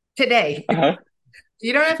today.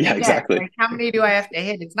 You don't have to guess, like, how many do I have to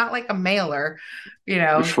hit? It's not like a mailer,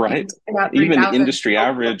 Right. Even industry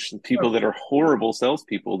average, people that are horrible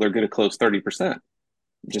salespeople, they're going to close 30%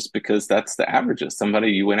 just because that's the averages.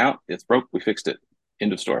 Somebody, you went out, it's broke, we fixed it.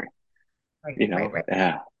 End of story. Right.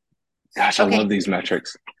 Yeah. Gosh, I love these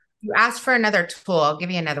metrics. You asked for another tool. I'll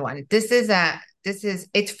give you another one.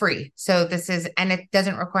 It's free. So and it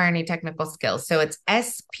doesn't require any technical skills. So it's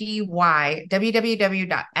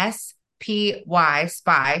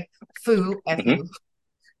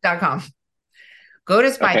www.spyfoo.com. Go to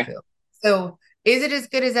SpyFoo. So is it as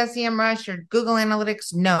good as SEMrush or Google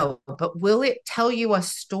Analytics? No, but will it tell you a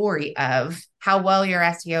story of how well your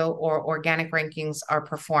SEO or organic rankings are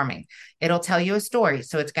performing? It'll tell you a story.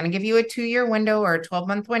 So it's going to give you a 2-year window or a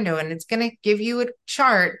 12-month window, and it's going to give you a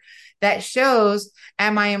chart that shows,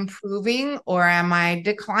 am I improving or am I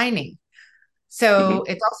declining? So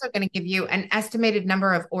it's also going to give you an estimated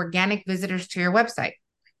number of organic visitors to your website.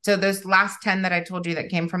 So those last 10 that I told you that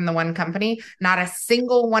came from the one company, not a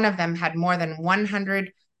single one of them had more than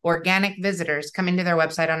 100 organic visitors coming to their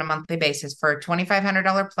website on a monthly basis for a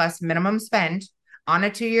 $2,500 plus minimum spend on a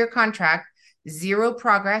 2-year contract, zero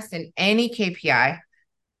progress in any KPI,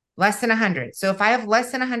 less than 100. So if I have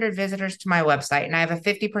less than 100 visitors to my website and I have a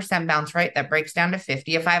 50% bounce rate, that breaks down to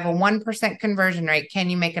 50. If I have a 1% conversion rate, can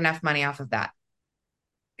you make enough money off of that?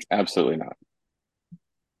 Absolutely not.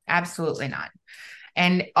 Absolutely not.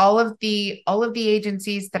 And all of the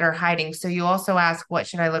agencies that are hiding. So you also ask, what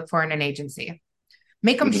should I look for in an agency?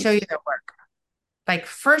 Make them show you their work. Like,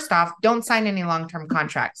 first off, don't sign any long-term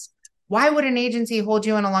contracts. Why would an agency hold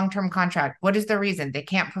you in a long-term contract? What is the reason? They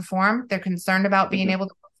can't perform. They're concerned about being able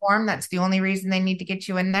to perform. That's the only reason they need to get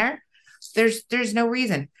you in there. There's no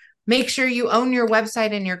reason. Make sure you own your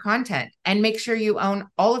website and your content, and make sure you own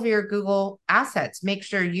all of your Google assets. Make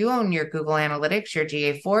sure you own your Google Analytics, your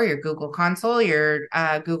GA4, your Google Console, your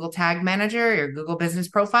Google Tag Manager, your Google Business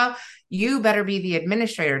Profile. You better be the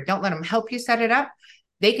administrator. Don't let them help you set it up.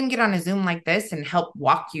 they can get on a Zoom like this and help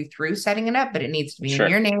walk you through setting it up, but it needs to be in Sure.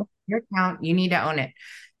 your name, your account. You need to own it.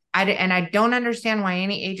 I don't understand why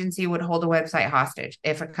any agency would hold a website hostage.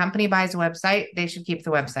 If a company buys a website, they should keep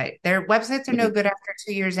the website. Their websites are no good after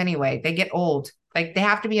 2 years anyway. They get old. Like they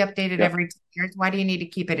have to be updated every 2 years. Why do you need to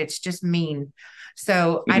keep it? It's just mean.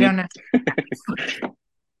 So I don't know.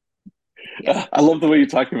 Yes. I love the way you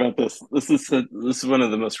talk about this. This is one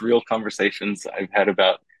of the most real conversations I've had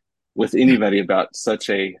with anybody about such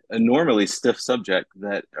a normally stiff subject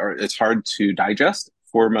it's hard to digest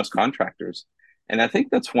for most contractors. And I think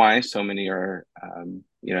that's why so many are,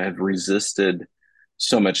 have resisted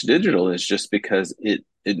so much digital, is just because it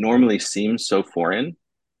normally seems so foreign.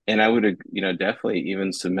 And I would, definitely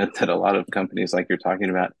even submit that a lot of companies like you're talking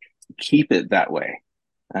about keep it that way.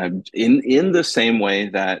 In the same way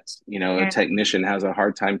that, a technician has a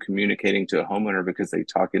hard time communicating to a homeowner because they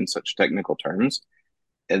talk in such technical terms.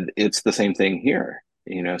 And it's the same thing here,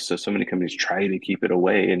 so many companies try to keep it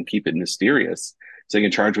away and keep it mysterious so they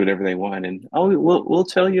can charge whatever they want. And, we'll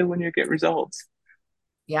tell you when you get results.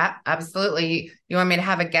 Yeah, absolutely. You want me to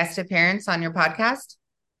have a guest appearance on your podcast?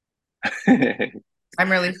 I'm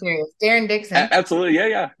really serious. Darren Dixon. Absolutely.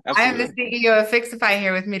 Yeah. Absolutely. I have the CEO of Fyxify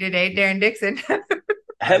here with me today, Darren Dixon.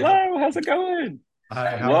 Hello. How's it going?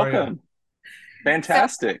 Hi. Welcome.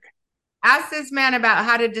 Fantastic. So, ask this man about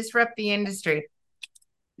how to disrupt the industry.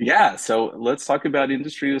 Yeah. So let's talk about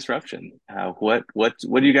industry disruption. What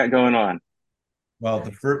do you got going on? Well,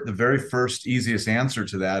 the very first easiest answer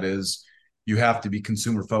to that is you have to be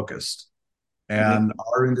consumer focused. And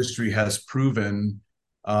our industry has proven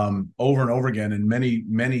over and over again in many,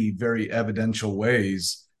 many very evidential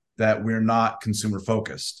ways that we're not consumer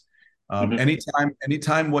focused.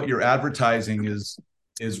 Anytime what you're advertising is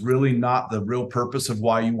really not the real purpose of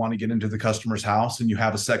why you want to get into the customer's house, and you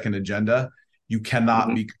have a second agenda, you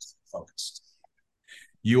cannot be consumer focused.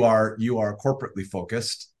 You are corporately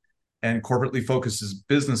focused, and corporately focused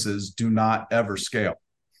businesses do not ever scale.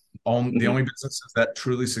 The only businesses that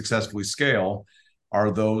truly successfully scale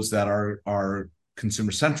are those that are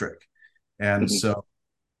consumer centric. And so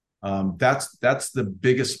that's the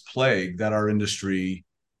biggest plague that our industry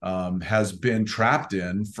has been trapped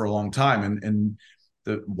in for a long time. And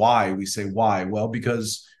the why, we say why? Well,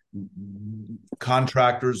 because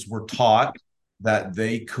contractors were taught that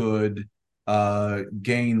they could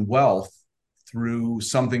gain wealth through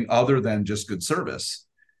something other than just good service,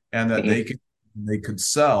 and that they could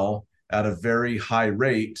sell at a very high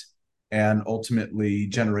rate and ultimately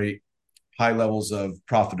generate high levels of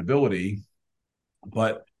profitability,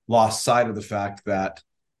 but lost sight of the fact that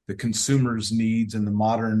the consumer's needs and the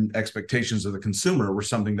modern expectations of the consumer were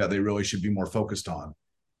something that they really should be more focused on.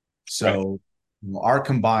 So our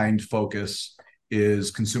combined focus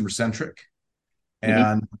is consumer centric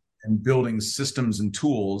and building systems and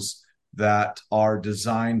tools that are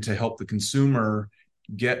designed to help the consumer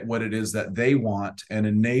get what it is that they want and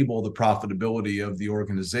enable the profitability of the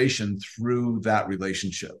organization through that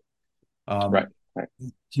relationship. Right.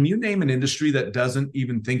 Can you name an industry that doesn't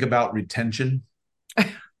even think about retention?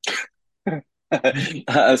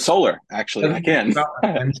 Solar, actually, I can.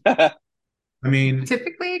 I mean,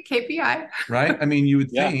 typically a KPI, right? I mean, you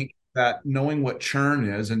would think that knowing what churn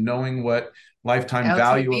is and knowing what lifetime LTV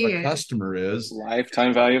value of a customer is.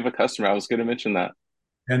 Lifetime value of a customer. I was going to mention that.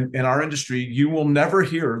 And in our industry, you will never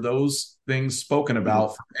hear those things spoken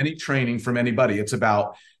about from any training from anybody. It's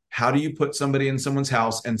about how do you put somebody in someone's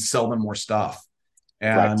house and sell them more stuff.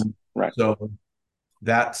 And so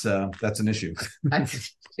that's an issue.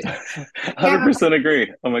 100%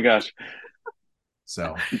 agree. Oh my gosh.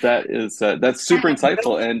 So that's super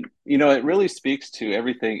insightful. And, it really speaks to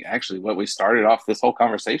everything, actually, what we started off this whole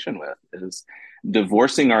conversation with is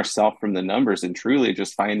divorcing ourselves from the numbers and truly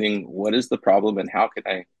just finding what is the problem and how can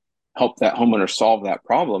I help that homeowner solve that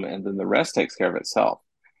problem. And then the rest takes care of itself.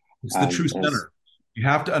 It's the true center. You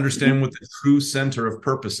have to understand what the true center of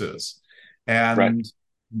purpose is. And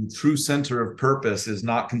the true center of purpose is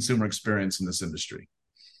not consumer experience in this industry.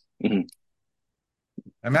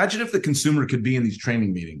 Imagine if the consumer could be in these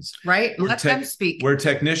training meetings. Right. Let them speak. Where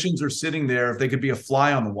technicians are sitting there, if they could be a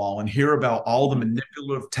fly on the wall and hear about all the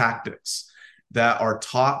manipulative tactics that are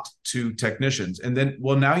taught to technicians. And then,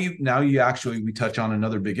 now you actually, we touch on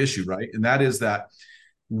another big issue, right? And that is that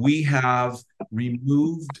we have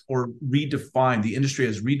removed or redefined, the industry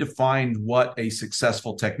has redefined what a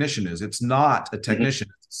successful technician is. It's not a technician,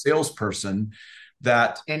 it's a salesperson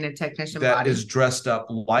that in a technician that body is dressed up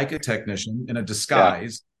like a technician in a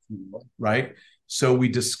disguise, right? So we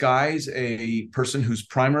disguise a person whose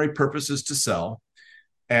primary purpose is to sell,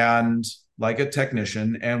 and like a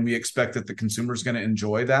technician, and we expect that the consumer is going to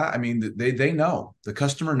enjoy that. I mean, they know, the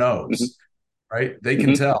customer knows, right? They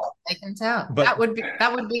can tell. They can tell. But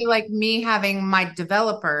That would be like me having my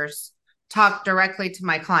developers talk directly to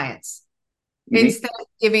my clients instead of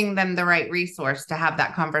giving them the right resource to have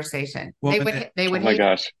that conversation. Well, They would oh my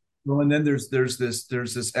gosh. Well, and then there's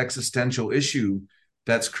this existential issue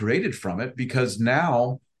that's created from it, because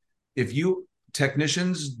now if you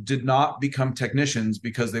technicians did not become technicians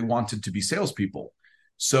because they wanted to be salespeople.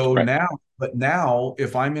 So now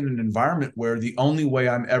if I'm in an environment where the only way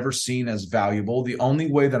I'm ever seen as valuable, the only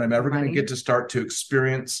way that I'm ever going to get to start to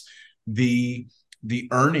experience the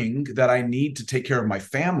earning that I need to take care of my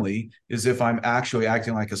family is if I'm actually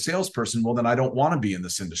acting like a salesperson, well, then I don't want to be in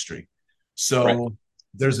this industry. So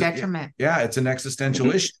there's detriment. It's an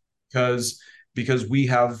existential issue because we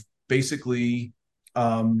have basically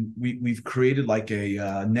we've created like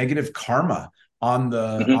a negative karma on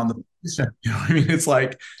the patient. You know what I mean? It's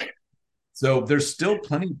like, so there's still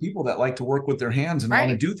plenty of people that like to work with their hands and want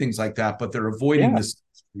to do things like that, but they're avoiding this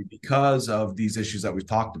because of these issues that we've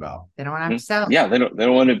talked about. They don't want to have to sell. Yeah, they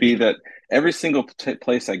don't want to be that. Every single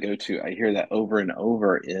place I go to, I hear that over and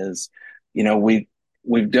over is,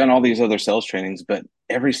 we've done all these other sales trainings, but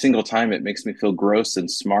every single time it makes me feel gross and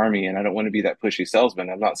smarmy, and I don't want to be that pushy salesman.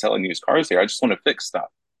 I'm not selling used cars here. I just want to fix stuff.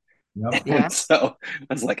 Yep. And so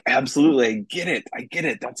I was like, absolutely, I get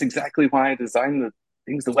it. That's exactly why I designed the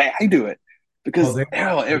things the way I do it. Because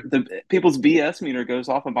the people's BS meter goes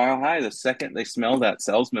off a mile high the second they smell that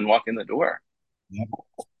salesman walk in the door. Yep.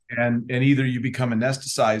 And either you become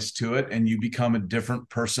anesthetized to it and you become a different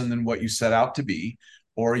person than what you set out to be,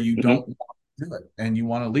 or you don't want to do it and you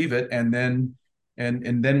want to leave it. And then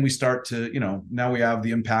we start to, now we have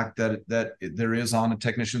the impact that there is on a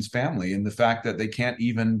technician's family, and the fact that they can't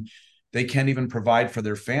even provide for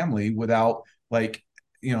their family without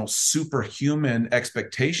superhuman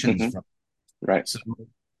expectations from them. Right. So,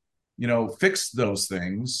 fix those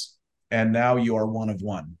things, and now you are one of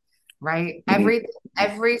one. Right.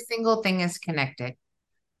 Every single thing is connected.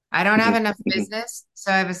 I don't have enough business,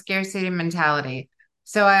 so I have a scarcity mentality.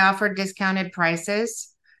 So I offer discounted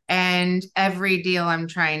prices, and every deal I'm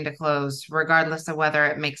trying to close, regardless of whether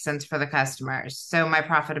it makes sense for the customers. So my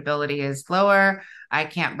profitability is lower. I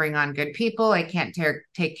can't bring on good people. I can't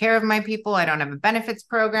take care of my people. I don't have a benefits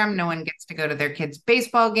program. No one gets to go to their kid's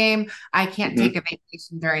baseball game. I can't take a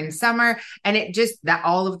vacation during summer. And it just, that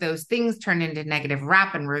all of those things turn into negative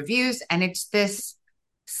rap and reviews. And it's this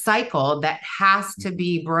cycle that has to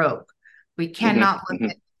be broke. We cannot look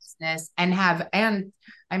at business and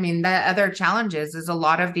I mean, the other challenges is a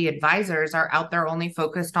lot of the advisors are out there only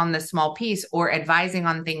focused on the small piece or advising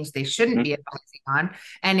on things they shouldn't be advising on.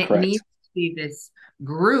 And it needs to be this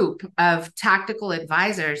group of tactical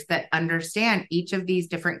advisors that understand each of these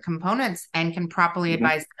different components and can properly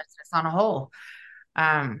advise the business on a whole.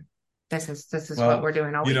 This is what we're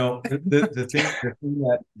doing. The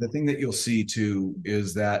thing that you'll see too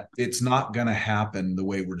is that it's not going to happen the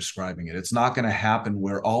way we're describing it. It's not going to happen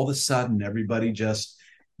where all of a sudden everybody just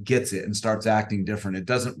gets it and starts acting different. It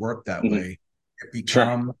doesn't work that way. It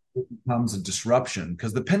becomes a disruption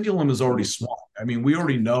because the pendulum is already swung. I mean, we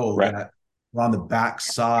already know that we're on the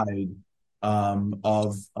backside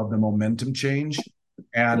of the momentum change,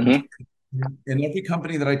 and in every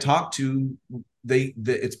company that I talk to,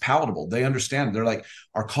 it's palatable. They understand. They're like,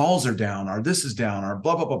 our calls are down, our this is down, our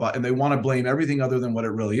blah blah blah blah, and they want to blame everything other than what it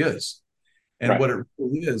really is. And what it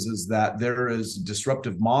really is that there is a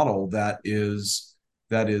disruptive model that is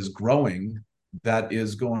growing, that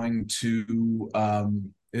is going to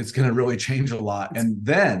it's going to really change a lot. And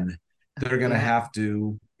then they're going to have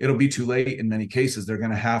to, it'll be too late in many cases. They're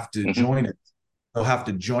going to have to join it. They'll have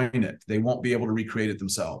to join it. They won't be able to recreate it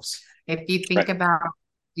themselves. If you think about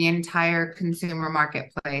the entire consumer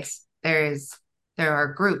marketplace, there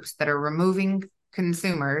are groups that are removing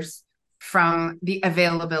consumers from the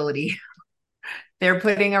availability. They're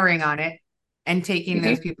putting a ring on it and taking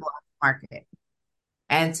those people off the market.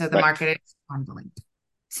 And so the market is dwindling.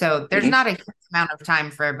 So there's not a huge amount of time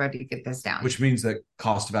for everybody to get this down. Which means that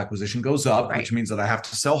cost of acquisition goes up, which means that I have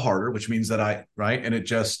to sell harder, which means that and it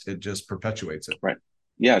just perpetuates it. Right.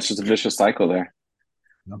 Yeah, it's just a vicious cycle there.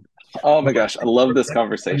 Yep. Oh my gosh, I love this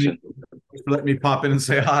conversation. Let me pop in and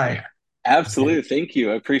say hi. Absolutely. Thank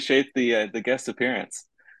you. I appreciate the guest appearance.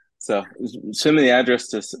 So send me the address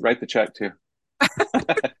to write the check too.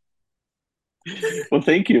 Well,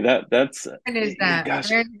 thank you. That's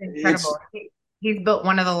incredible. He's built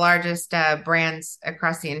one of the largest brands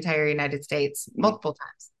across the entire United States multiple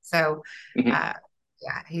times. So,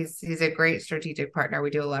 he's a great strategic partner. We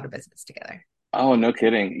do a lot of business together. Oh, no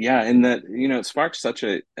kidding. Yeah. And that, it sparks such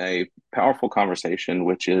a powerful conversation,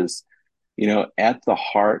 which is, at the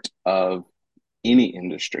heart of any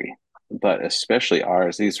industry, but especially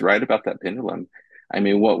ours. He's right about that pendulum. I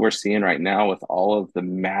mean, what we're seeing right now with all of the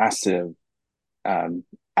massive um,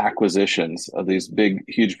 acquisitions of these big,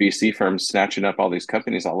 huge VC firms snatching up all these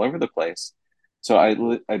companies all over the place. So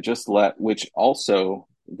I just which also,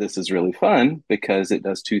 this is really fun because it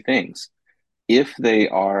does two things. If they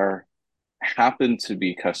happen to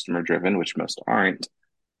be customer driven, which most aren't,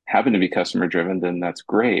 happen to be customer driven, then that's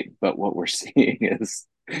great. But what we're seeing is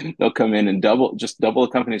they'll come in and just double a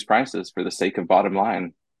company's prices for the sake of bottom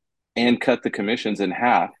line and cut the commissions in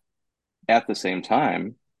half at the same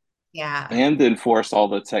time. Yeah. And then force all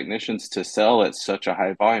the technicians to sell at such a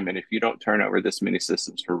high volume. And if you don't turn over this many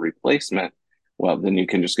systems for replacement, well, then you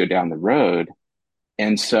can just go down the road.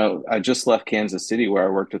 And so I just left Kansas City, where I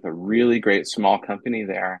worked with a really great small company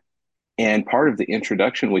there. And part of the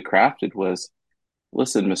introduction we crafted was,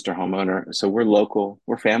 listen, Mr. Homeowner, so we're local,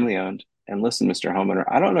 we're family owned. And listen, Mr. Homeowner,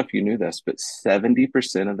 I don't know if you knew this, but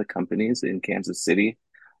 70% of the companies in Kansas City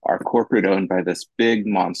are corporate owned by this big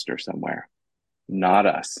monster somewhere, not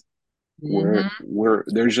us.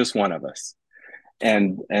 There's just one of us.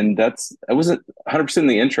 And I wasn't 100% in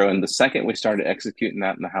the intro. And the second we started executing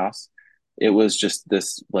that in the house, it was just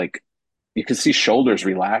this, like, you could see shoulders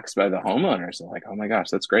relax by the homeowners. They're like, oh my gosh,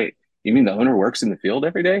 that's great. You mean the owner works in the field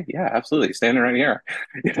every day? Yeah, absolutely. Standing right here,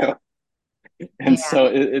 And Yeah. so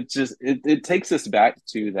it takes us back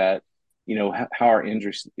to that, how our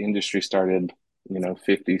industry started,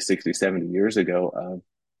 50, 60, 70 years ago, of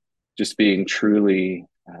just being truly,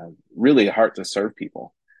 really a heart to serve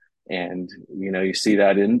people. And, you see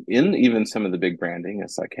that in even some of the big branding.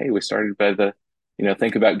 It's like, hey, we started by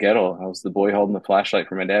think about Gettle. I was the boy holding the flashlight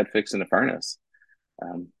for my dad fixing a furnace.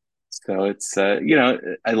 So it's, I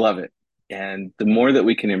love it. And the more that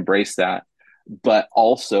we can embrace that, but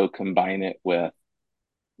also combine it with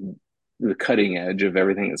the cutting edge of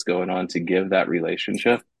everything that's going on to give that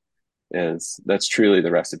relationship, that's truly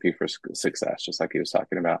the recipe for success, just like he was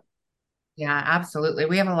talking about. Yeah, absolutely.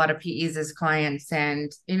 We have a lot of PEs as clients,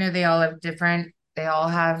 and they all have different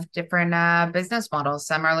business models.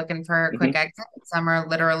 Some are looking for a quick exit. Some are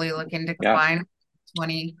literally looking to Yeah. combine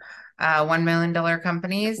 20 $1 million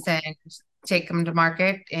companies and take them to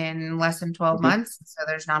market in less than 12 months. So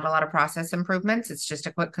there's not a lot of process improvements. It's just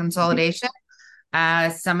a quick consolidation.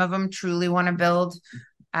 Some of them truly want to build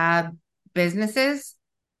businesses.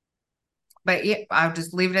 But yeah, I'll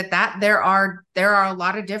just leave it at that. There are a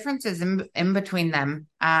lot of differences in between them,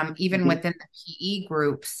 even within the PE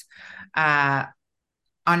groups, on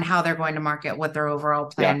how they're going to market, what their overall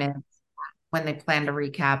plan is, when they plan to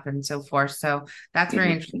recap, and so forth. So that's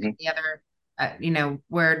very interesting. The other,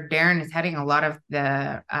 where Darren is heading, a lot of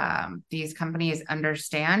these companies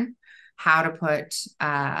understand how to put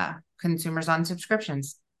consumers on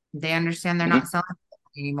subscriptions. They understand they're not selling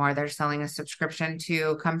anymore. They're selling a subscription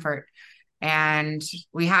to comfort. And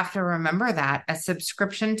we have to remember that a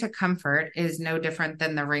subscription to comfort is no different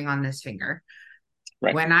than the ring on this finger.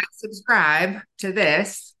 Right. When I subscribe to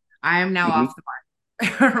this, I am now off the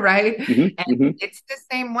mark, right? And it's the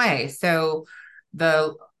same way. So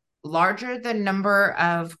the larger the number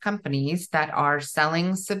of companies that are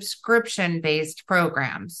selling subscription-based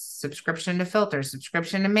programs, subscription to filters,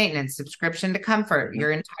 subscription to maintenance, subscription to comfort, your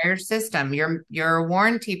entire system, your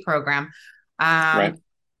warranty program, right,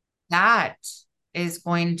 that is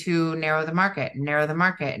going to narrow the market. They're going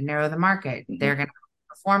to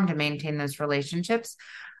perform to maintain those relationships.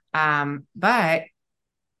 But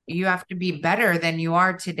you have to be better than you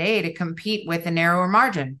are today to compete with a narrower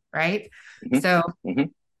margin, right? So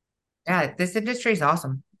yeah, this industry is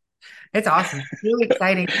awesome. It's awesome. It's really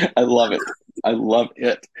exciting. I love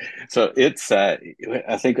it. So it's, I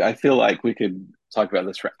feel like we could talk about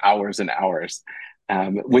this for hours and hours.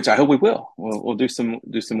 Which I hope we will. We'll do some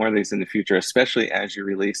more of these in the future, especially as you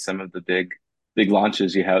release some of the big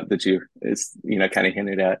launches you have that kind of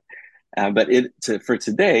hinted at. But for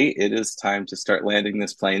today, it is time to start landing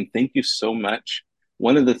this plane. Thank you so much.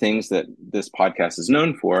 One of the things that this podcast is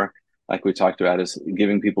known for, like we talked about, is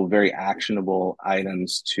giving people very actionable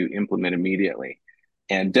items to implement immediately.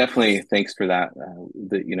 And definitely thanks for that.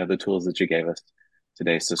 The tools that you gave us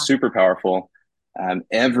today. So super powerful.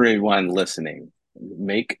 Everyone listening,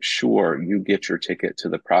 make sure you get your ticket to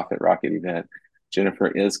the Profit Rocket event. Jennifer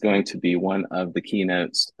is going to be one of the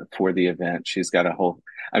keynotes for the event. She's got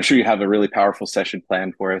I'm sure you have a really powerful session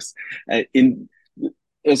planned for us.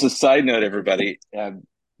 As a side note, everybody,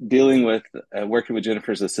 working with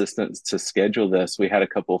Jennifer's assistants to schedule this, we had a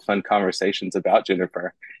couple of fun conversations about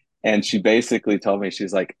Jennifer. And she basically told me,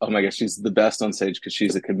 she's like, oh my gosh, she's the best on stage because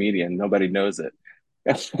she's a comedian. Nobody knows it.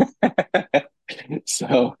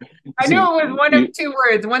 so, I so knew it was one of two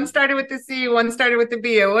words. One started with the C, one started with the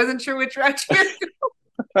B. I wasn't sure which route you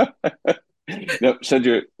Nope, said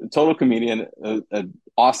you're a total comedian,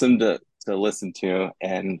 awesome to listen to,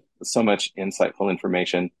 and so much insightful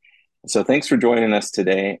information. So thanks for joining us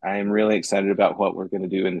today. I am really excited about what we're going to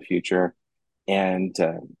do in the future. And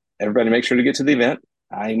everybody make sure to get to the event.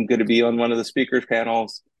 I'm going to be on one of the speakers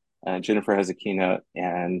panels. Jennifer has a keynote,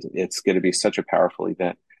 and it's going to be such a powerful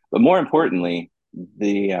event. But more importantly,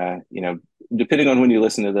 depending on when you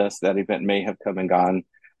listen to this, that event may have come and gone,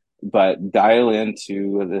 but dial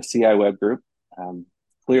into the CI web group.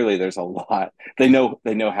 Clearly there's a lot. They know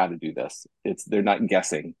how to do this. They're not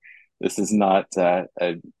guessing. This is not a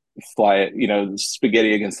fly,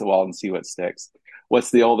 spaghetti against the wall and see what sticks.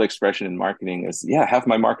 What's the old expression in marketing is, yeah, half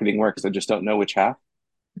my marketing works. I just don't know which half.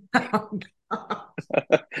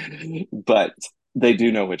 But they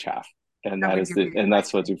do know which half. And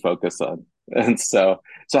that's what you focus on. And so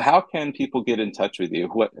how can people get in touch with you?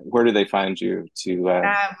 Where do they find you to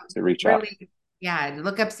reach out? Yeah,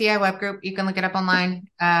 look up CI Web Group. You can look it up online,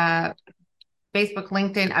 Facebook,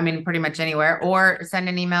 LinkedIn, I mean, pretty much anywhere, or send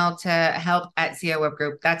an email to help@CI Web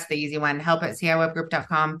Group. That's the easy one,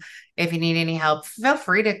 help@CIWebGroup.com. If you need any help, feel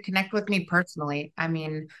free to connect with me personally. I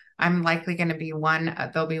mean, I'm likely going to be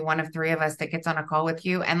there'll be one of three of us that gets on a call with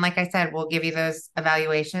you. And like I said, we'll give you those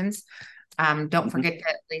evaluations. Don't forget to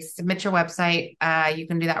at least submit your website. You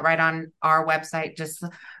can do that right on our website. Just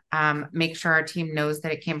make sure our team knows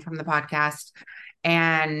that it came from the podcast.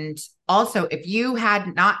 And also, if you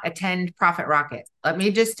had not attend Profit Rocket, let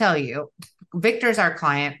me just tell you, Victor's our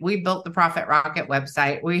client. We built the Profit Rocket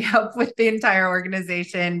website. We help with the entire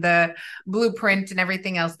organization, the blueprint and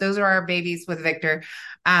everything else. Those are our babies with Victor.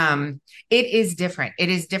 It is different. It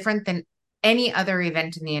is different than any other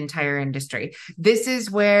event in the entire industry. This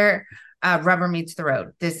is where rubber meets the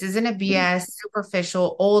road. This isn't a BS,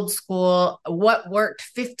 superficial, old school, what worked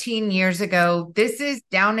 15 years ago. This is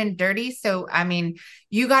down and dirty. So, I mean,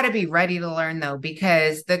 you got to be ready to learn though,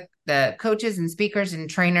 because the coaches and speakers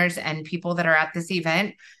and trainers and people that are at this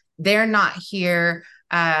event, they're not here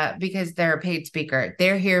because they're a paid speaker.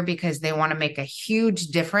 They're here because they want to make a huge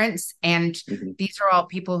difference. And these are all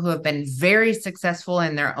people who have been very successful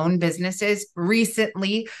in their own businesses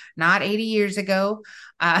recently, not 80 years ago.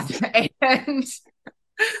 And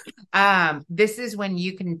this is when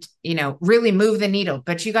you can, really move the needle,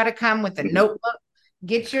 but you got to come with a notebook.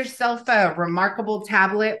 Get yourself a remarkable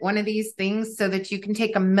tablet, one of these things, so that you can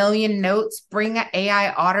take 1,000,000 notes, bring an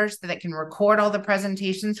AI otter so that can record all the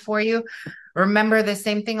presentations for you. Remember, the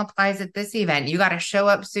same thing applies at this event. You got to show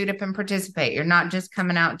up, suit up, and participate. You're not just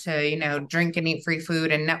coming out to, drink and eat free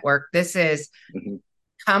food and network. This is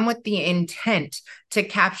come with the intent to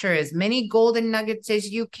capture as many golden nuggets as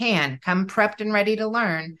you can. Come prepped and ready to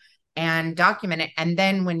learn and document it. And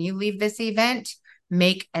then when you leave this event,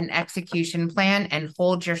 make an execution plan and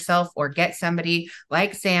hold yourself or get somebody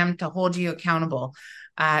like Sam to hold you accountable.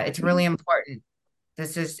 It's really important.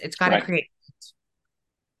 It's got to create.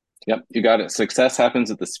 Yep, you got it. Success happens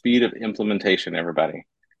at the speed of implementation, everybody.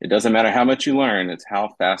 It doesn't matter how much you learn, it's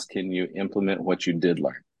how fast can you implement what you did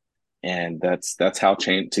learn. And that's how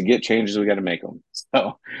to get changes, we got to make them.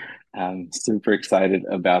 So I'm super excited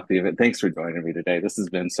about the event. Thanks for joining me today. This has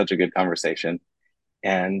been such a good conversation.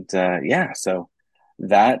 And so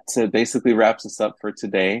that basically wraps us up for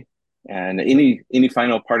today. And any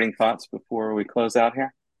final parting thoughts before we close out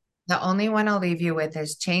here? The only one I'll leave you with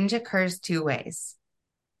is change occurs two ways.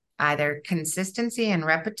 Either consistency and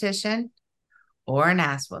repetition or an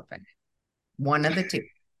ass whooping. One of the two.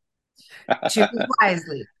 Choose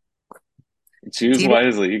wisely. Choose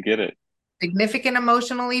wisely. You get it. Significant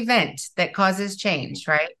emotional event that causes change,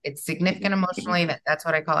 right? It's significant emotional event. That's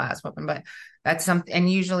what I call ass whooping, but that's something,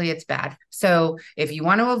 and usually it's bad. So if you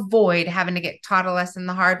want to avoid having to get taught a lesson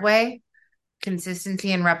the hard way,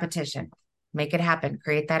 consistency and repetition. Make it happen.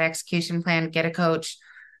 Create that execution plan. Get a coach.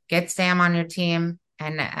 Get Sam on your team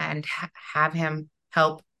and have him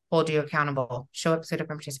help hold you accountable. Show up, suit up,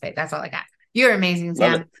 and participate. That's all I got. You're amazing,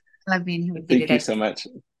 Sam. I love being here with you today. Thank you so much.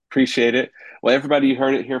 Appreciate it. Well, everybody, you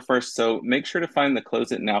heard it here first. So make sure to find the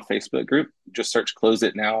Close It Now Facebook group. Just search Close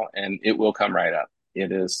It Now and it will come right up.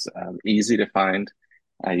 It is easy to find.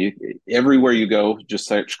 Everywhere you go, just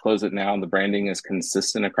search Close It Now. The branding is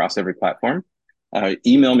consistent across every platform.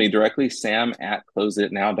 Email me directly,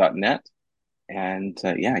 sam@closeitnow.net. And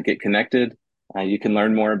get connected. You can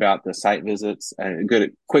learn more about the site visits.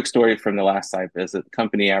 Quick story from the last site visit.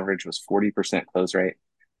 Company average was 40% close rate.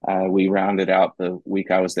 We rounded out the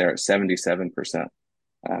week I was there at 77%.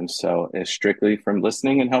 So it's strictly from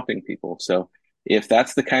listening and helping people. So if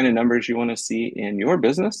that's the kind of numbers you want to see in your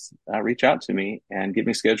business, reach out to me and get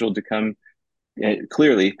me scheduled to come. It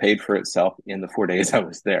clearly paid for itself in the 4 days I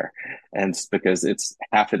was there. And it's because it's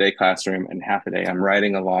half a day classroom and half a day I'm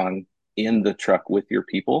riding along in the truck with your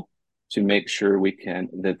people to make sure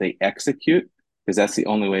that they execute, because that's the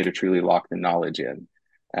only way to truly lock the knowledge in.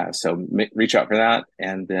 So reach out for that.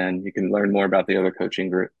 And then you can learn more about the other coaching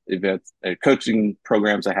group events, coaching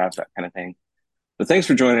programs I have, that kind of thing. But thanks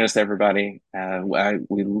for joining us, everybody.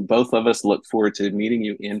 We both of us look forward to meeting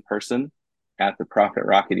you in person at the Profit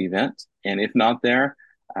Rocket event. And if not there,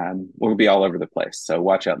 we'll be all over the place. So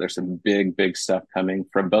watch out. There's some big, big stuff coming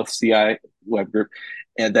from both CI Web Group.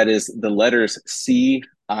 And that is the letters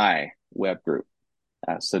CI Web Group.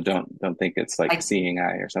 So don't think it's like seeing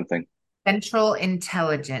eye or something. Central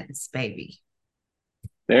Intelligence, baby.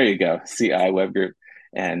 There you go. CI Web Group.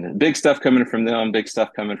 And big stuff coming from them, big stuff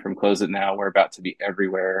coming from Close It Now. We're about to be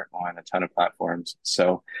everywhere on a ton of platforms.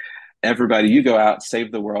 So everybody, you go out,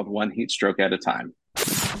 save the world one heat stroke at a time.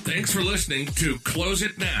 Thanks for listening to Close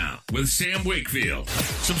It Now with Sam Wakefield.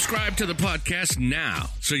 Subscribe to the podcast now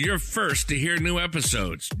so you're first to hear new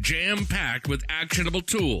episodes, jam-packed with actionable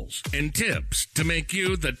tools and tips to make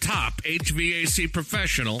you the top HVAC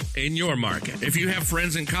professional in your market. If you have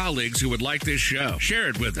friends and colleagues who would like this show, share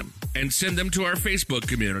it with them and send them to our Facebook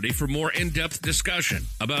community for more in-depth discussion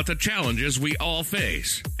about the challenges we all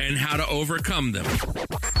face and how to overcome them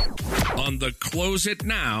on the Close It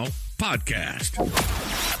Now podcast.